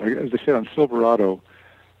different. As I said, on Silverado,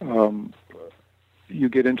 you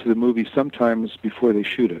get into the movie sometimes before they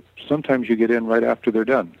shoot it. Sometimes you get in right after they're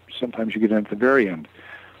done. Sometimes you get in at the very end.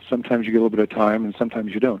 Sometimes you get a little bit of time, and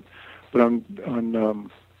sometimes you don't. But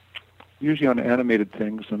on usually on animated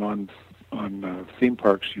things and on theme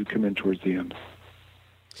parks, you come in towards the end.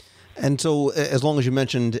 And so, as long as you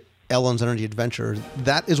mentioned Ellen's Energy Adventure,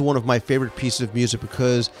 that is one of my favorite pieces of music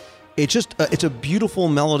because it's just it's a beautiful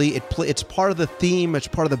melody. It's part of the theme. It's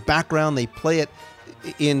part of the background. They play it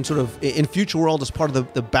in Future World as part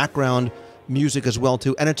of the background music as well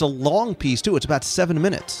too. And it's a long piece too. It's about 7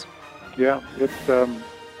 minutes. Yeah, it's.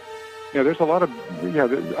 There's a lot of,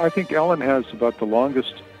 I think Ellen has about the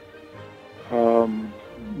longest,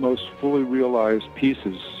 most fully realized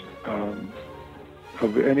pieces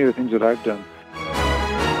of any of the things that I've done.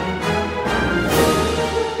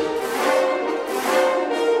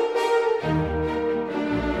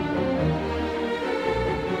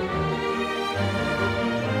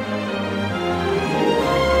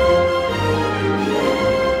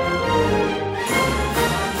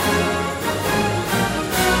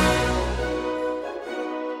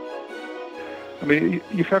 mean,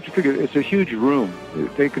 you have to figure it's a huge room.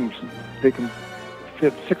 They can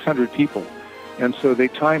fit 600 people, and so they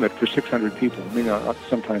time it for 600 people. I mean,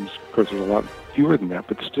 sometimes, of course, there's a lot fewer than that,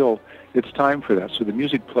 but still, it's time for that. So the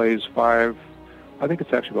music plays I think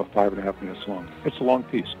it's actually about 5.5 minutes long. It's a long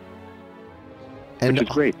piece, which is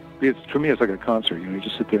great. For me, it's like a concert. You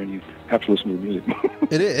just sit there and you have to listen to the music.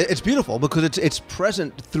 It's beautiful because it's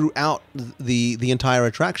present throughout the entire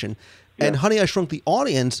attraction. Yeah. And Honey, I Shrunk the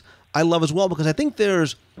Audience, I love as well, because I think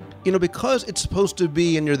there's, because it's supposed to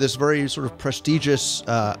be, and you're this very sort of prestigious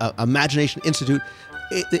Imagination Institute,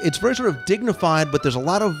 it's very sort of dignified, but there's a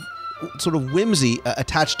lot of sort of whimsy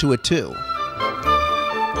attached to it too.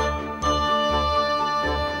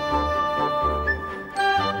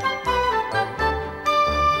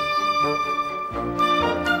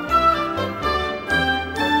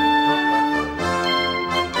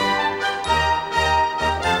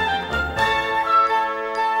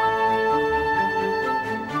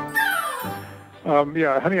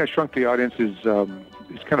 Yeah, Honey, I Shrunk the Audience is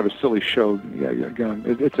kind of a silly show. Yeah, again,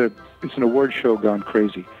 it's an award show gone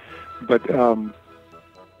crazy, but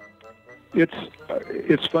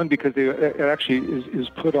it's fun because it actually is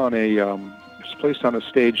put on it's placed on a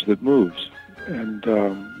stage that moves, and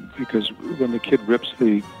because when the kid rips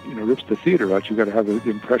the theater out, you've got to have the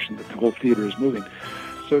impression that the whole theater is moving.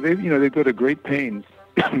 So they go to great pains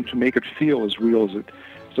to make it feel as real as it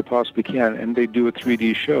possibly can, and they do a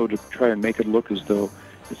 3D show to try and make it look as though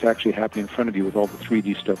it's actually happening in front of you with all the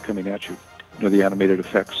 3D stuff coming at you, the animated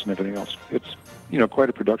effects and everything else. It's quite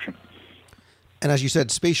a production. And as you said,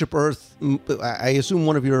 Spaceship Earth, I assume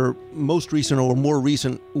one of your most recent or more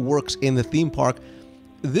recent works in the theme park.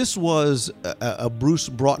 This was a Bruce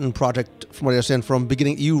Broughton project, from what I understand, from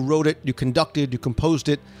beginning. You wrote it, you conducted, you composed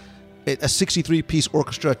it, a 63-piece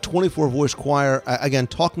orchestra, 24-voice choir, again,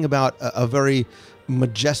 talking about a very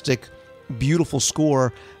majestic, beautiful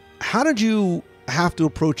score. How did you have to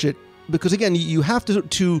approach it? Because again, you have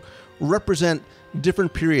to represent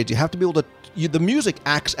different periods. You have to be able to. The music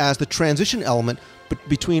acts as the transition element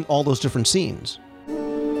between all those different scenes.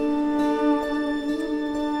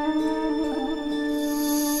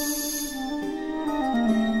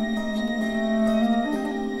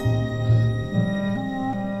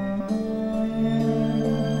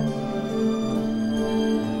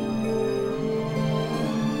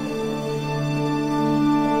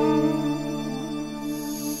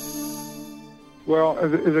 Well,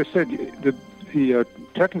 as I said, the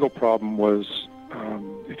technical problem was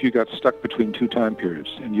if you got stuck between two time periods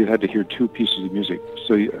and you had to hear two pieces of music.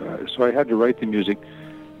 So I had to write the music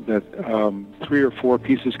that 3 or 4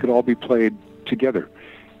 pieces could all be played together.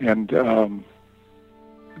 And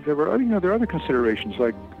there were other considerations,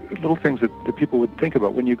 like little things that people would think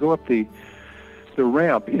about. When you go up the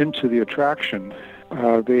ramp into the attraction,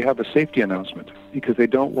 they have a safety announcement because they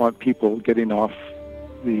don't want people getting off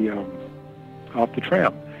the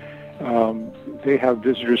tram. They have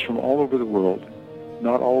visitors from all over the world.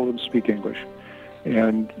 Not all of them speak English.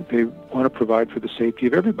 And they want to provide for the safety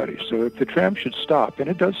of everybody. So if the tram should stop, and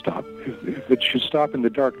it does stop, if it should stop in the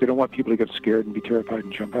dark, they don't want people to get scared and be terrified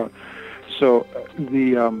and jump out. So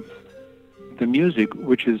the music,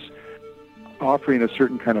 which is offering a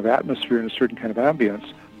certain kind of atmosphere and a certain kind of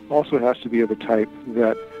ambience, also has to be of a type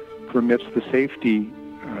that permits the safety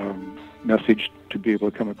message to be able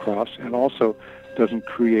to come across, and also doesn't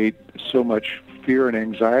create so much fear and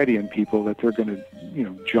anxiety in people that they're going to,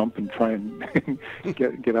 jump and try and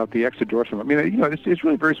get out the exit door somewhere. I mean, it's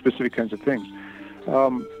really very specific kinds of things.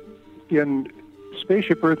 In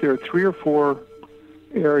Spaceship Earth, there are 3 or 4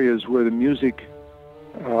 areas where the music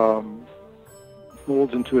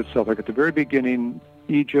folds into itself. Like at the very beginning,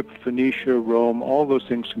 Egypt, Phoenicia, Rome, all those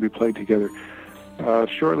things can be played together.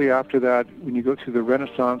 Shortly after that, when you go through the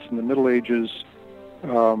Renaissance and the Middle Ages,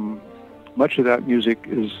 much of that music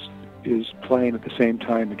is playing at the same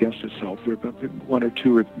time against itself. There are 1 or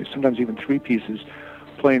 2 or sometimes even 3 pieces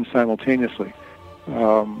playing simultaneously,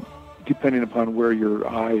 depending upon where your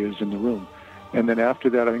eye is in the room. And then after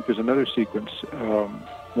that, I think there's another sequence,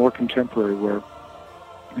 more contemporary, where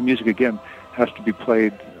the music again has to be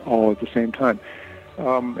played all at the same time.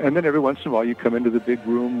 And then every once in a while you come into the big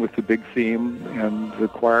room with the big theme and the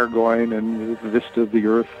choir going and the vista of the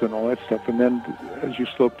earth and all that stuff. And then as you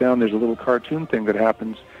slope down, there's a little cartoon thing that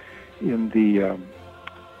happens in the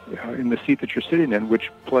seat that you're sitting in, which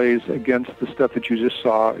plays against the stuff that you just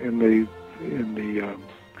saw in the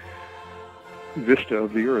vista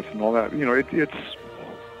of the earth and all that.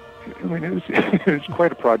 It's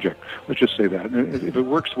quite a project. Let's just say that. And if it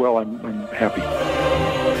works well, I'm happy.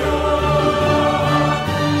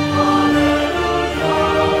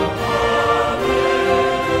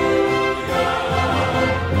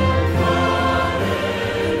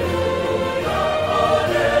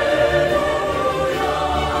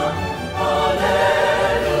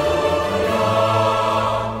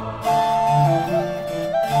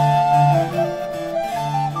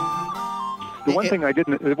 thing I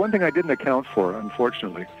didn't account for,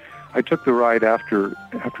 unfortunately. I took the ride after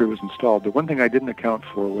it was installed. The one thing I didn't account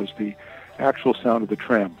for was the actual sound of the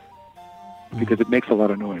tram, because it makes a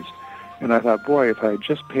lot of noise. And I thought, boy, if I had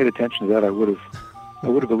just paid attention to that, I would have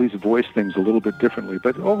at least voiced things a little bit differently.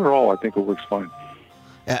 But overall, I think it works fine.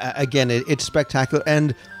 Again, it's spectacular.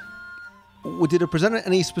 And did it present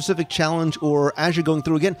any specific challenge, or as you're going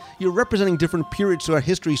through, again, you're representing different periods throughout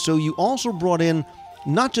history, so you also brought in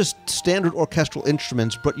not just standard orchestral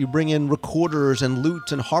instruments, but you bring in recorders and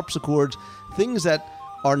lutes and harpsichords, things that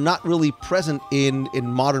are not really present in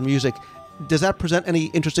modern music. Does that present any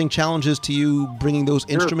interesting challenges to you bringing those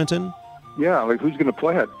instruments in? Yeah, like who's going to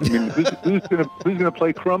play it? I mean, who's going to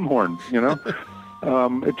play crumhorn? You know,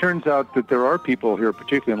 it turns out that there are people here,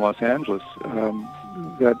 particularly in Los Angeles,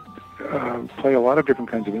 that play a lot of different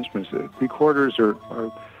kinds of instruments. Recorders are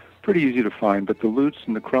pretty easy to find, but the lutes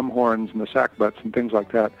and the crumhorns and the sackbuts and things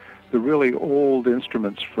like that, the really old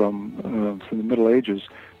instruments from the Middle Ages,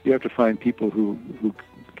 you have to find people who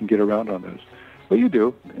can get around on those. Well, you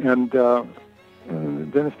do, and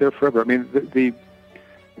then it's there forever. I mean,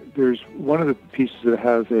 there's one of the pieces that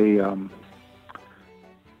has a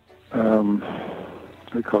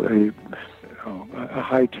what do you call it? A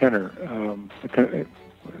high tenor.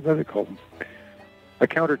 What do they call them? A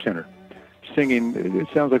countertenor singing. It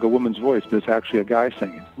sounds like a woman's voice, but it's actually a guy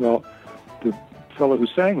singing. Well, the fellow who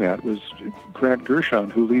sang that was Grant Gershon,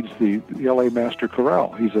 who leads the L.A. Master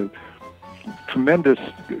Chorale. He's a tremendous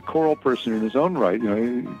choral person in his own right, you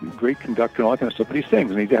know, great conductor and all that kind of stuff, but he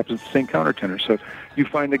sings, and he happens to sing countertenor. So you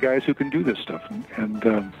find the guys who can do this stuff,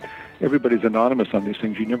 and everybody's anonymous on these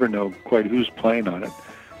things. You never know quite who's playing on it,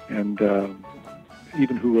 and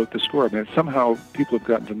even who wrote the score. I mean, somehow people have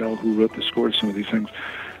gotten to know who wrote the score to some of these things,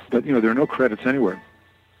 but, you know, there are no credits anywhere.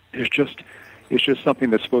 It's just something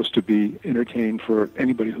that's supposed to be entertaining for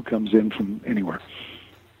anybody who comes in from anywhere.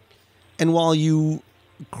 And while you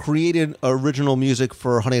created original music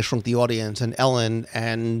for Honey, I Shrunk the Audience and Ellen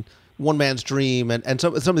and One Man's Dream and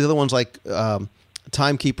some of the other ones like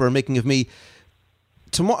Timekeeper and Making of Me,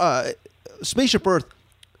 Spaceship Earth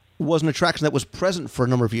was an attraction that was present for a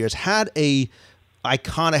number of years, had an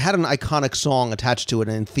iconic song attached to it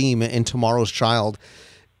and theme in Tomorrow's Child.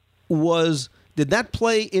 Did that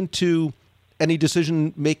play into any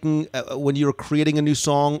decision making when you were creating a new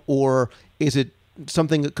song, or is it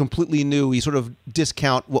something completely new? You sort of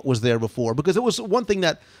discount what was there before, because it was one thing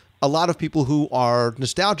that a lot of people who are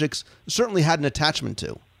nostalgics certainly had an attachment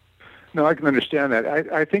to. No, I can understand that.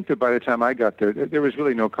 I think that by the time I got there was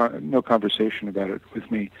really no conversation about it with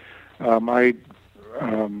me. I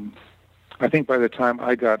think by the time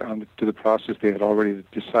I got on to the process, they had already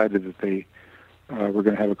decided that they were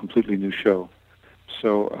going to have a completely new show.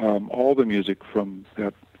 So all the music from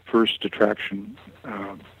that first attraction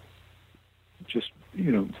just,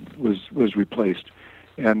 you know, was replaced,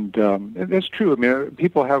 and that's true. I mean,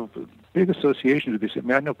 people have big associations with this. I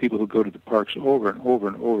mean, I know people who go to the parks over and over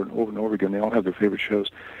and over and over and over again. They all have their favorite shows,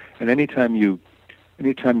 and anytime you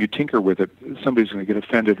tinker with it, somebody's going to get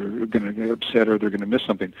offended or going to get upset or they're going to miss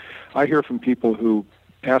something. I hear from people who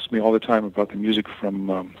ask me all the time about the music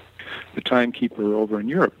from the Timekeeper over in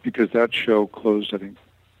Europe, because that show closed, I think,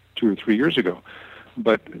 2 or 3 years ago.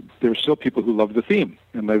 But there are still people who love the theme,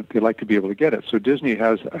 and they like to be able to get it. So Disney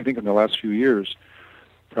has, I think in the last few years,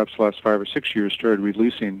 perhaps the last 5 or 6 years, started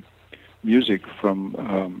releasing music from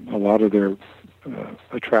a lot of their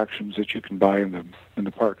attractions that you can buy in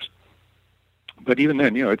the parks. But even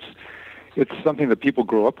then, you know, it's something that people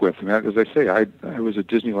grow up with. I mean, as I say, I was at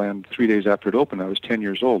Disneyland 3 days after it opened. I was 10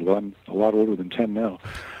 years old. Well, I'm a lot older than 10 now.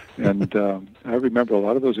 And I remember a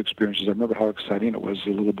lot of those experiences. I remember how exciting it was as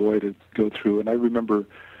a little boy to go through. And I remember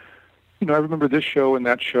this show and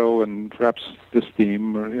that show and perhaps this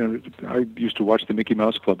theme. Or, you know, I used to watch the Mickey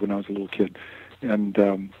Mouse Club when I was a little kid. And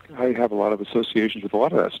I have a lot of associations with a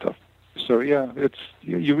lot of that stuff. So, yeah,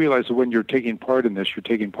 you realize that when you're taking part in this, you're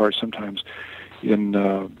taking part sometimes in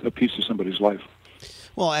a piece of somebody's life.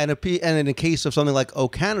 Well, and in the case of something like O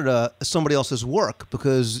Canada, somebody else's work,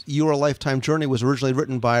 because Your Lifetime Journey was originally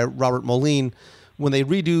written by Robert Moline. When they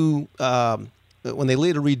later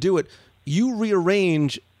redo it, you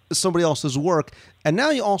rearrange somebody else's work, and now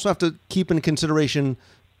you also have to keep in consideration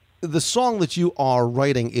the song that you are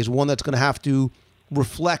writing is one that's going to have to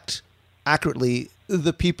reflect accurately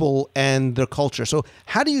the people and their culture. So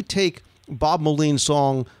how do you take Bob Moline's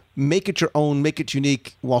song, make it your own, make it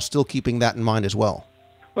unique, while still keeping that in mind as well?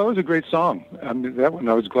 Well, it was a great song. I mean, that one,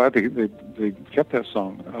 I was glad they kept that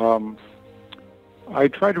song. I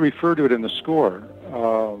tried to refer to it in the score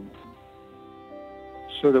so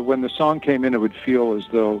that when the song came in, it would feel as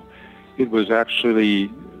though it was actually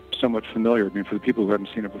somewhat familiar, I mean, for the people who hadn't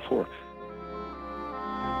seen it before.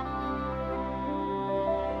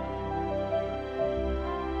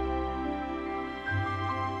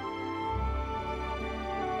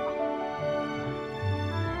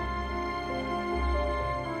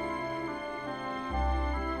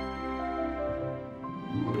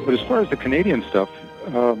 But as far as the Canadian stuff,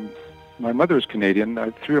 my mother's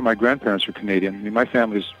Canadian. Three of my grandparents are Canadian. I mean, my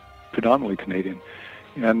family's predominantly Canadian.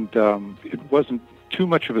 And it wasn't too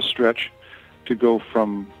much of a stretch to go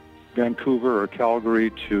from Vancouver or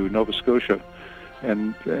Calgary to Nova Scotia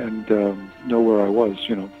and know where I was,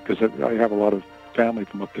 you know, because I have a lot of family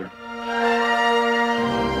from up there.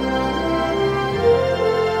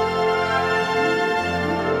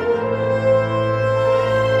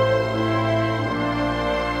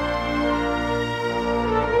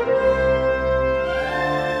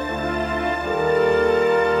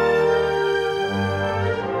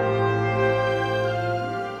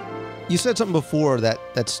 You said something before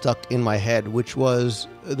that stuck in my head, which was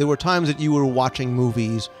there were times that you were watching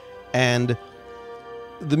movies and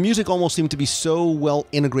the music almost seemed to be so well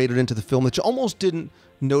integrated into the film that you almost didn't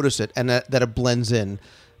notice it and that it blends in.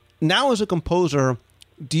 Now as a composer,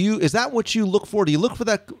 is that what you look for? Do you look for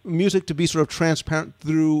that music to be sort of transparent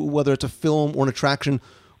through whether it's a film or an attraction,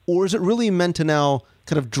 or is it really meant to now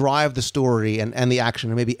kind of drive the story and the action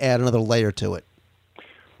and maybe add another layer to it?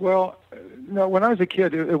 Well, no, when I was a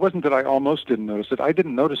kid, it wasn't that I almost didn't notice it. I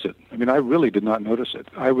didn't notice it. I mean, I really did not notice it.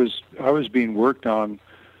 I was being worked on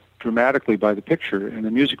dramatically by the picture, and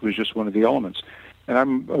the music was just one of the elements. And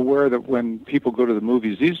I'm aware that when people go to the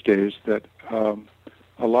movies these days, that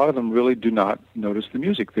a lot of them really do not notice the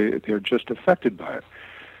music. They're just affected by it.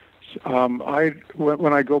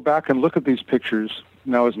 When I go back and look at these pictures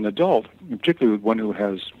now as an adult, particularly with one who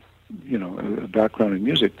has, you know, a background in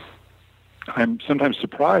music, I'm sometimes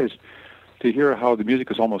surprised to hear how the music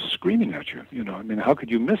is almost screaming at you. You know, I mean, how could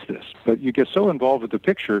you miss this? But you get so involved with the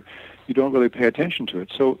picture, you don't really pay attention to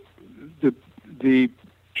it. So the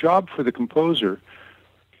job for the composer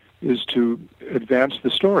is to advance the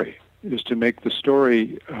story, is to make the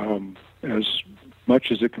story as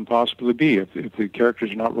much as it can possibly be. If the characters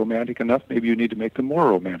are not romantic enough, maybe you need to make them more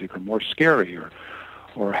romantic or more scary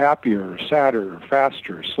or happier or sadder or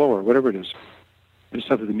faster or slower, whatever it is. There's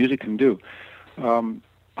stuff that the music can do.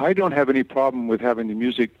 I don't have any problem with having the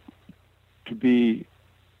music to be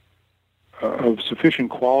of sufficient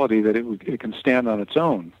quality that it can stand on its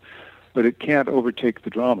own, but it can't overtake the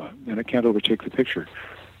drama and it can't overtake the picture.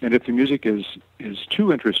 And if the music is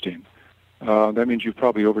too interesting, that means you've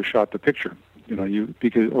probably overshot the picture. You know,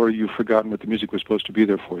 or you've forgotten what the music was supposed to be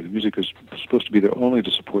there for. The music is supposed to be there only to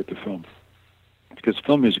support the film, because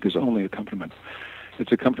film music is only accompaniment. It's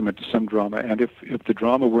accompaniment to some drama, and if the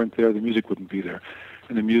drama weren't there, the music wouldn't be there,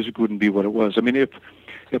 and the music wouldn't be what it was. I mean,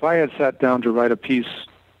 if I had sat down to write a piece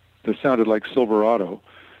that sounded like Silverado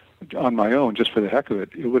on my own, just for the heck of it,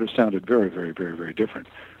 it would have sounded very, very, very, very different,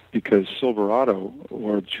 because Silverado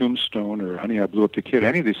or Tombstone or Honey, I Blew Up the Kid,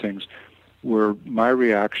 any of these things were my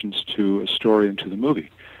reactions to a story and to the movie.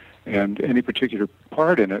 And any particular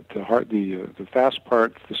part in it, the fast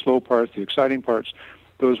parts, the slow parts, the exciting parts,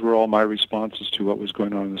 those were all my responses to what was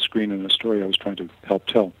going on the screen and the story I was trying to help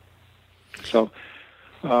tell. So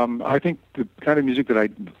I think the kind of music that I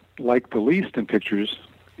like the least in pictures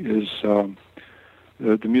is the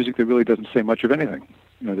music that really doesn't say much of anything.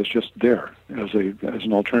 You know, that's just there as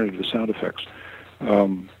an alternative to sound effects.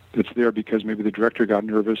 It's there because maybe the director got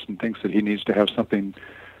nervous and thinks that he needs to have something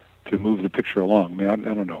to move the picture along. I mean,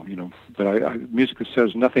 I don't know, you know, but music that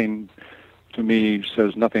says nothing to me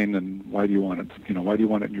says nothing, and why do you want it? You know, why do you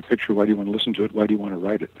want it in your picture? Why do you want to listen to it? Why do you want to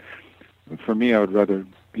write it? For me, I would rather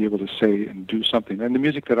be able to say and do something. And the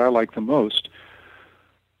music that I like the most,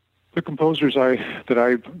 the composers that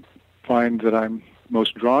I find that I'm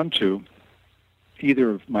most drawn to, either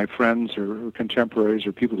of my friends or contemporaries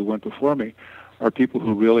or people who went before me, are people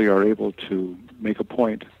who really are able to make a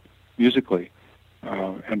point musically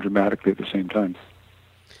and dramatically at the same time.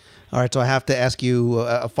 All right, so I have to ask you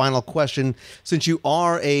a final question. Since you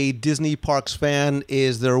are a Disney Parks fan,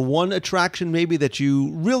 is there one attraction maybe that you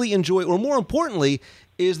really enjoy, or more importantly,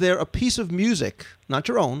 is there a piece of music, not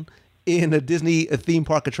your own, in a Disney theme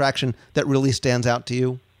park attraction that really stands out to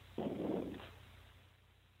you? Oh,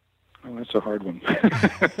 that's a hard one.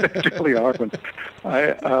 That's really a hard one.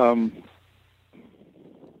 I don't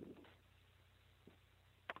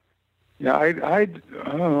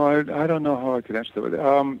know. I don't know how I could answer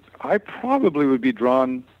that. I probably would be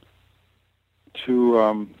drawn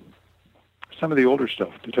to some of the older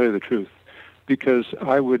stuff, to tell you the truth, because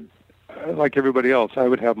I would, like everybody else, I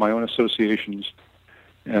would have my own associations,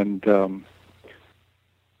 and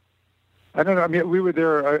I don't know. I mean, we were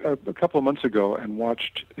there a couple of months ago and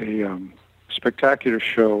watched a spectacular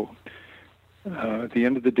show at the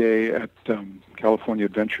end of the day at California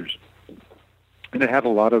Adventures. And it had a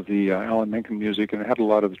lot of the Alan Menken music, and it had a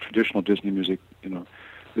lot of the traditional Disney music,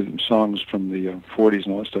 the songs from the 40s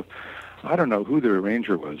and all that stuff. I don't know who the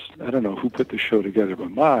arranger was. I don't know who put the show together,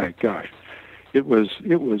 but my gosh, it was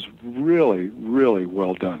really, really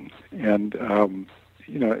well done. And,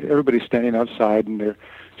 everybody's standing outside, and they're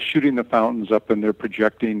shooting the fountains up, and they're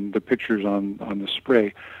projecting the pictures on the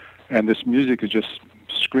spray. And this music is just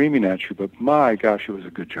screaming at you, but my gosh, it was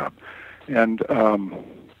a good job. And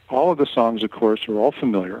all of the songs, of course, are all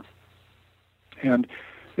familiar, and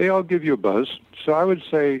they all give you a buzz. So I would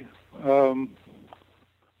say, I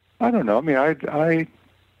don't know. I mean, I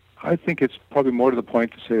think it's probably more to the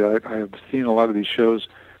point to say that I have seen a lot of these shows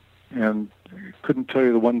and couldn't tell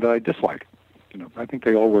you the one that I dislike. I think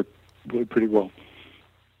they all work really pretty well.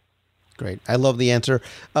 Great. I love the answer.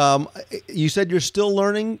 You said you're still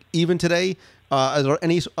learning even today. Are there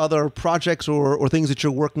any other projects or things that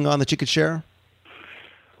you're working on that you could share?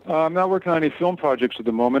 I'm not working on any film projects at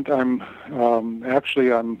the moment. I'm on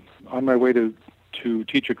my way to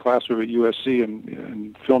teach a class over at USC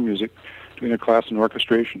in film music, doing a class in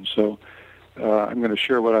orchestration. So I'm going to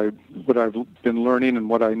share what I've been learning and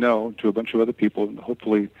what I know to a bunch of other people, and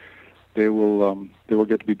hopefully they will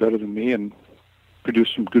get to be better than me and produce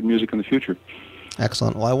some good music in the future.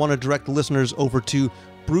 Excellent. Well, I want to direct the listeners over to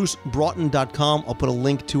brucebroughton.com. I'll put a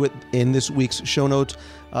link to it in this week's show notes.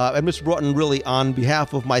 And Mr. Broughton, really, on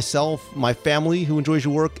behalf of myself, my family who enjoys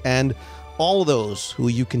your work, and all of those who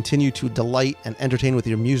you continue to delight and entertain with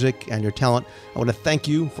your music and your talent, I want to thank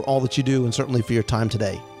you for all that you do, and certainly for your time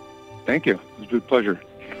today. Thank you. It was a pleasure.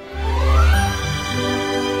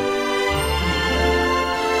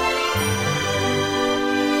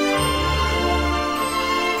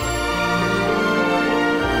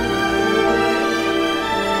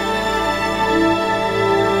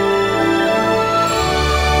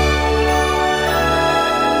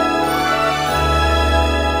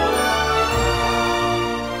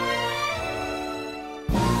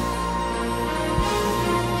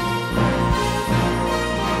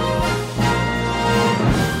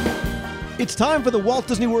 It's time for the Walt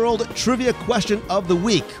Disney World Trivia Question of the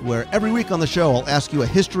Week, where every week on the show I'll ask you a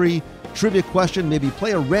history trivia question, maybe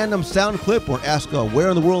play a random sound clip, or ask where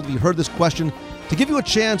in the world have you heard this question, to give you a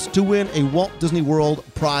chance to win a Walt Disney World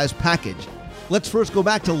prize package. Let's first go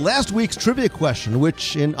back to last week's trivia question,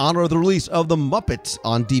 which, in honor of the release of The Muppets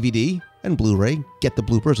on DVD and Blu-ray, get the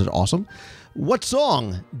bloopers, it's awesome. What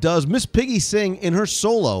song does Miss Piggy sing in her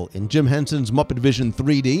solo in Jim Henson's Muppet Vision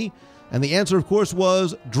 3D? And the answer, of course,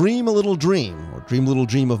 was Dream a Little Dream, or Dream a Little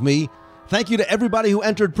Dream of Me. Thank you to everybody who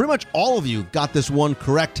entered. Pretty much all of you got this one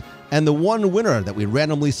correct. And the one winner that we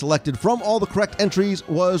randomly selected from all the correct entries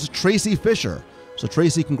was Tracy Fisher. So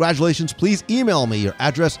Tracy, congratulations. Please email me your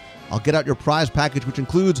address. I'll get out your prize package, which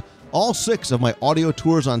includes all 6 of my audio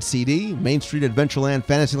tours on CD, Main Street, Adventureland,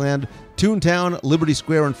 Fantasyland, Toontown, Liberty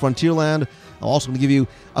Square, and Frontierland. I'm also going to give you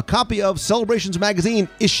a copy of Celebrations Magazine,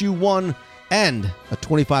 Issue 1, and a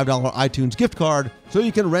 $25 iTunes gift card so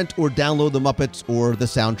you can rent or download the Muppets or the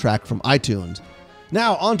soundtrack from iTunes.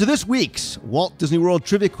 Now, on to this week's Walt Disney World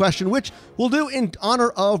Trivia Question, which we'll do in honor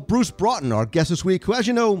of Bruce Broughton, our guest this week, who, as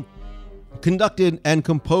you know, conducted and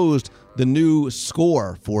composed the new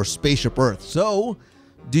score for Spaceship Earth. So,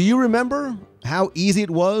 do you remember how easy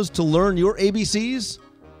it was to learn your ABCs?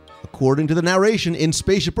 According to the narration in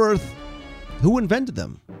Spaceship Earth, who invented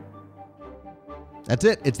them? That's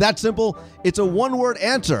it. It's that simple. It's a one-word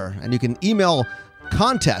answer, and you can email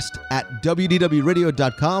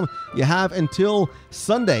contest@wdwradio.com. You have until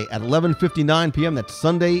Sunday at 11:59 p.m. That's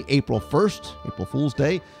Sunday, April 1st, April Fool's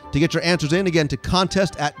Day, to get your answers in. Again, to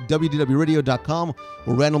contest@wdwradio.com.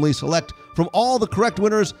 We'll randomly select from all the correct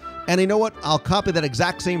winners, and you know what? I'll copy that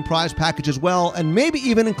exact same prize package as well, and maybe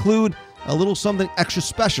even include a little something extra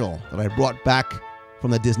special that I brought back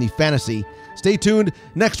from the Disney Fantasy. Stay tuned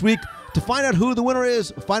next week to find out who the winner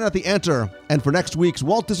is, find out the answer, and for next week's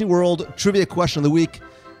Walt Disney World Trivia Question of the Week.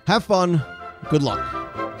 Have fun. Good luck.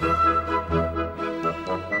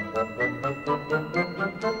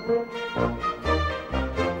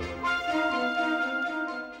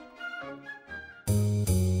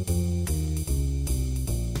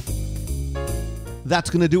 That's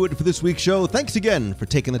going to do it for this week's show. Thanks again for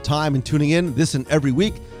taking the time and tuning in this and every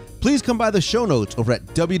week. Please come by the show notes over at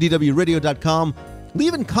wdwradio.com.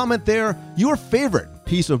 Leave and comment there your favorite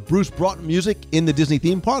piece of Bruce Broughton music in the Disney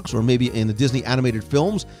theme parks or maybe in the Disney animated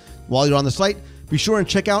films. While you're on the site, be sure and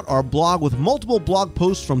check out our blog with multiple blog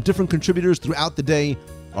posts from different contributors throughout the day,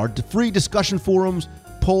 our free discussion forums,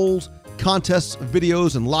 polls, contests,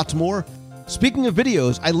 videos, and lots more. Speaking of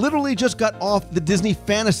videos, I literally just got off the Disney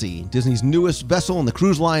Fantasy, Disney's newest vessel in the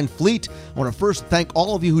cruise line fleet. I want to first thank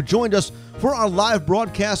all of you who joined us for our live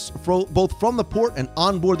broadcasts, both from the port and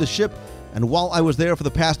on board the ship. And while I was there for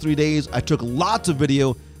the past 3 days, I took lots of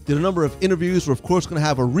video, did a number of interviews. We're, of course, going to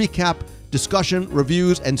have a recap, discussion,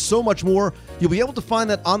 reviews, and so much more. You'll be able to find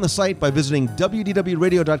that on the site by visiting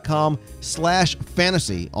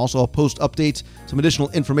wdwradio.com/fantasy. Also, I'll post updates, some additional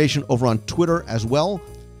information over on Twitter as well.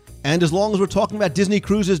 And as long as we're talking about Disney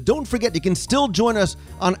cruises, don't forget you can still join us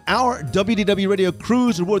on our WDW Radio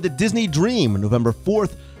cruise aboard the Disney Dream, November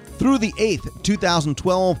 4th through the 8th,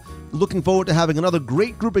 2012. Looking forward to having another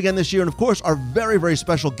great group again this year. And of course, our very, very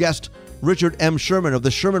special guest, Richard M. Sherman of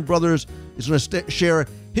the Sherman Brothers, is going to share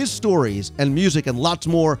his stories and music and lots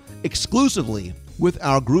more exclusively with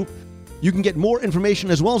our group. You can get more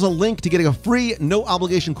information as well as a link to getting a free,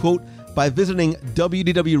 no-obligation quote by visiting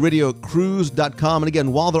wdwradiocruise.com. And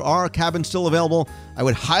again, while there are cabins still available, I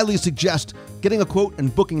would highly suggest getting a quote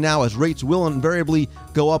and booking now, as rates will invariably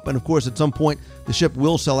go up. And of course, at some point, the ship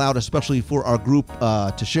will sell out, especially for our group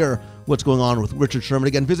to share what's going on with Richard Sherman.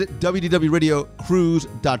 Again, visit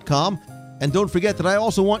wdwradiocruise.com. And don't forget that I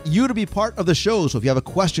also want you to be part of the show. So if you have a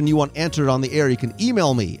question you want answered on the air, you can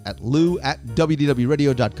email me at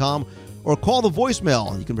lou@wdwradio.com or call the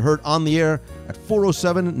voicemail. You can be heard on the air at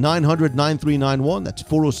 407-900-9391. That's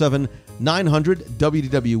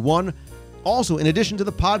 407-900-WDW1. Also, in addition to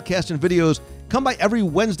the podcast and videos, come by every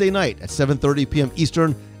Wednesday night at 7:30 p.m.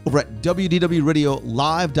 Eastern over at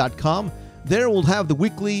wdwradiolive.com. There we'll have the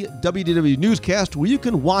weekly WDW newscast where you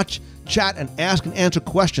can watch, chat, and ask and answer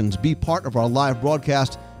questions, be part of our live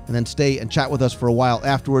broadcast, and then stay and chat with us for a while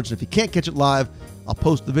afterwards. And if you can't catch it live, I'll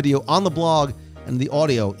post the video on the blog and the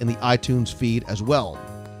audio in the iTunes feed as well.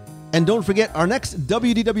 And don't forget, our next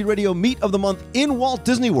WDW Radio Meet of the Month in Walt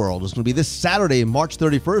Disney World is going to be this Saturday, March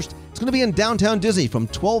 31st. It's going to be in downtown Disney from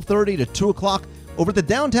 12:30 to 2 o'clock over at the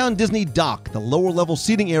Downtown Disney Dock, the lower-level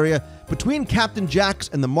seating area between Captain Jack's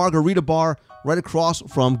and the Margarita Bar, right across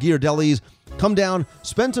from Ghirardelli's. Come down,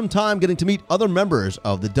 spend some time getting to meet other members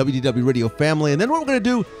of the WDW Radio family. And then what we're going to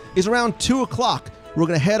do is around 2 o'clock, we're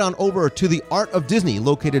going to head on over to the Art of Disney,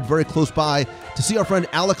 located very close by, to see our friend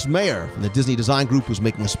Alex Mayer from the Disney Design Group, who's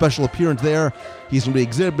making a special appearance there. He's going to be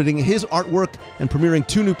exhibiting his artwork and premiering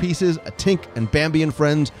 2 new pieces, A Tink and Bambi and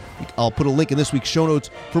Friends. I'll put a link in this week's show notes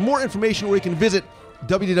for more information, where you can visit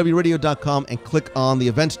wdwradio.com and click on the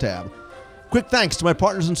Events tab. Quick thanks to my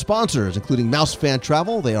partners and sponsors, including Mouse Fan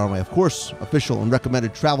Travel. They are my, of course, official and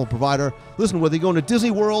recommended travel provider. Listen, whether you're going to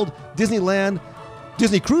Disney World, Disneyland,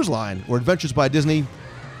 Disney Cruise Line, or Adventures by Disney,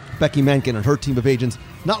 Becky Menken and her team of agents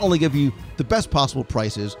not only give you the best possible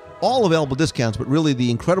prices, all available discounts, but really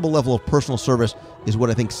the incredible level of personal service is what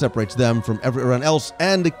I think separates them from everyone else.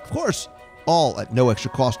 And, of course, all at no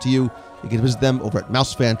extra cost to you. You can visit them over at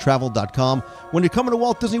mousefantravel.com. When you're coming to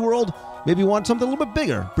Walt Disney World, maybe you want something a little bit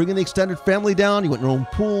bigger. Bringing the extended family down. You want your own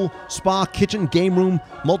pool, spa, kitchen, game room,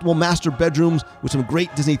 multiple master bedrooms with some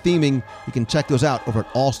great Disney theming. You can check those out over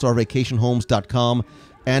at allstarvacationhomes.com.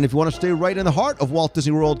 And if you want to stay right in the heart of Walt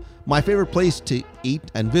Disney World, my favorite place to eat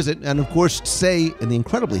and visit, and of course stay in the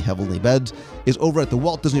incredibly heavenly beds, is over at the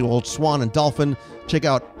Walt Disney World Swan and Dolphin. Check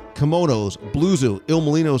out Kimonos, Blue Zoo, Il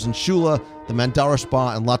Molinos and Shula, the Mandara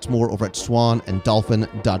Spa, and lots more over at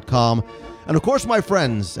swananddolphin.com. And of course, my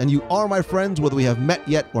friends, and you are my friends whether we have met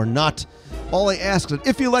yet or not, all I ask is that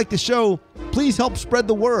if you like the show, please help spread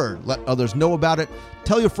the word. Let others know about it.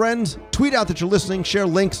 Tell your friends, tweet out that you're listening, share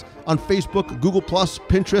links on Facebook, Google+,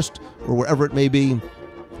 Pinterest, or wherever it may be.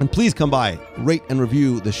 And please come by, rate and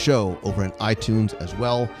review the show over in iTunes as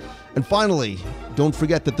well. And finally, don't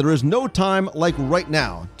forget that there is no time like right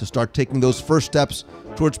now to start taking those first steps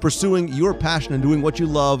towards pursuing your passion and doing what you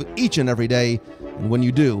love each and every day. And when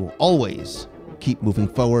you do, always keep moving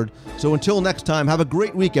forward. So until next time, have a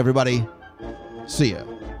great week, everybody. See ya.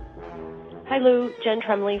 Hi, Lou. Jen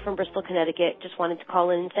Tremley from Bristol, Connecticut. Just wanted to call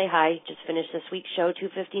in and say hi. Just finished this week's show,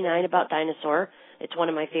 259, about Dinosaur. It's one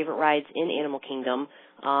of my favorite rides in Animal Kingdom.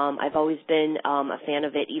 I've always been a fan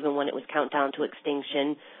of it, even when it was Countdown to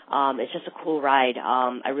Extinction. It's just a cool ride.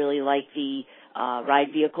 I really like the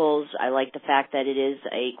ride vehicles. I like the fact that it is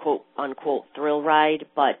a quote-unquote thrill ride,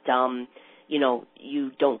 but, you know,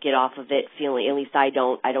 you don't get off of it feeling, at least I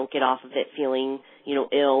don't get off of it feeling, you know,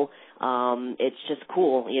 ill. It's just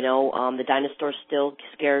cool, you know. The dinosaur still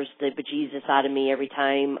scares the bejesus out of me every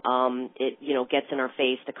time it, you know, gets in our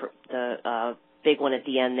face, the big one at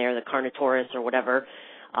the end there, the Carnotaurus or whatever.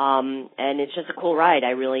 And it's just a cool ride.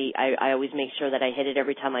 I always make sure that I hit it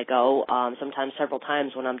every time I go, sometimes several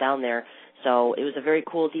times when I'm down there. So it was a very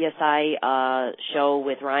cool DSI show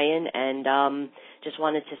with Ryan, and just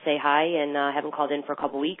wanted to say hi, and haven't called in for a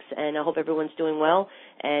couple weeks, and I hope everyone's doing well,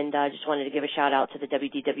 and just wanted to give a shout-out to the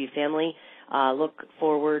WDW family. Look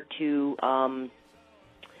forward to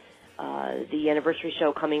the anniversary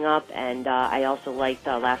show coming up, and I also liked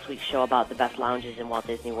last week's show about the best lounges in Walt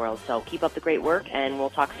Disney World. So keep up the great work, and we'll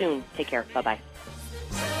talk soon. Take care. Bye-bye.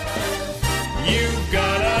 You've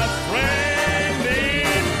got a friend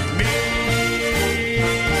in me.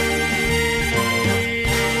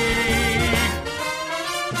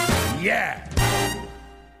 Yeah.